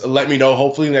 just let me know.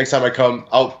 Hopefully, next time I come,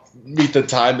 I'll meet the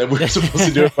time that we're supposed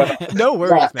to do it. But no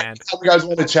worries, man. If you guys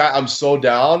want to chat, I'm so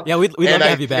down. Yeah, we'd love to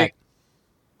have you back.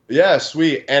 Yeah,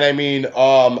 sweet. And I mean,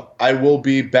 I will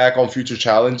be back on future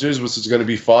challenges, which is going to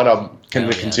be fun. I'm going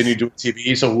to continue doing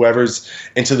TV. So whoever's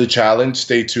into the challenge,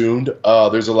 stay tuned.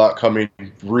 There's a lot coming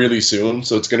really soon,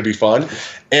 so it's going to be fun.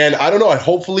 And I don't know.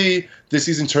 Hopefully this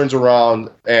season turns around,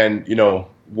 and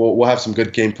we'll have some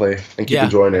good gameplay and keep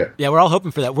enjoying it. Yeah, we're all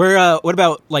hoping for that. What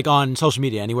about like on social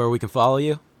media? Anywhere we can follow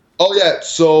you? Oh, yeah.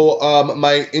 So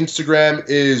my Instagram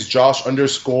is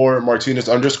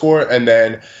Josh_Martinez_, and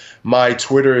then my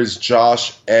Twitter is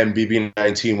Josh and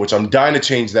BB19, which I'm dying to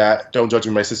change that. Don't judge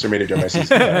me. My sister made it during my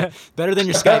season. Better than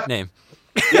your Skype name.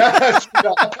 Yes.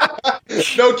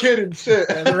 No kidding. Shit.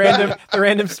 The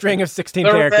random string of 16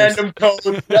 characters. Random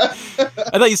code.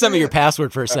 I thought you sent me your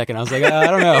password for a second. I was like, I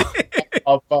don't know.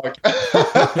 Oh, fuck.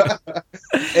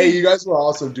 Hey, you guys were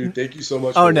awesome, dude. Thank you so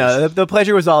much. Oh, no. The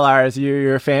pleasure was all ours.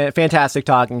 You're fantastic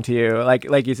talking to you.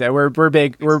 Like you said, we're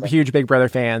huge Big Brother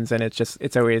fans, and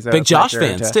it's always a big Josh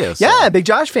fans too. So. Yeah, big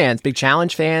Josh fans, big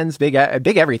challenge fans, big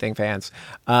everything fans.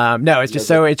 No, it's just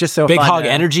so big fun Hog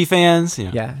Energy fans.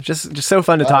 Yeah, just so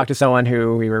fun to talk to someone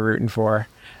who we were rooting for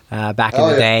back in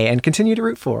the day and continue to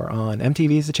root for on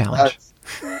MTV's The Challenge.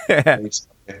 Thanks.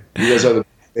 You guys are the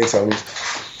thanks,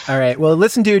 homies. All right. Well,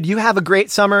 listen, dude, you have a great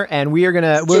summer, and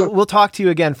we'll talk to you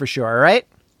again for sure. All right.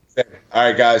 All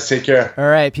right, guys. Take care. All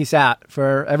right. Peace out.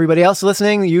 For everybody else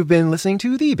listening, you've been listening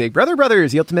to the Big Brother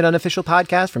Brothers, the ultimate unofficial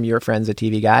podcast from your friends at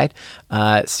TV Guide.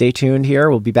 Stay tuned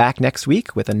here. We'll be back next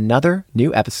week with another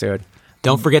new episode.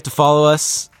 Don't forget to follow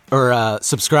us or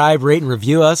subscribe, rate, and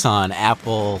review us on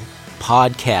Apple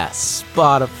Podcasts,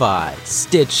 Spotify,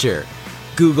 Stitcher,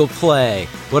 Google Play.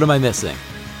 What am I missing?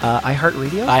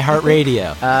 iHeartRadio?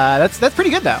 iHeartRadio. That's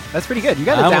pretty good, though. That's pretty good. You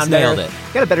got it down down nailed there. it.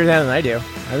 You got it better down than I do.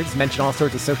 I just mentioned all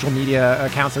sorts of social media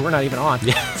accounts that we're not even on.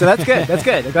 Yeah. So that's good. That's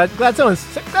good. Glad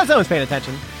someone's paying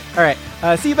attention. All right.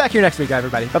 See you back here next week,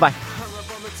 everybody. Bye-bye.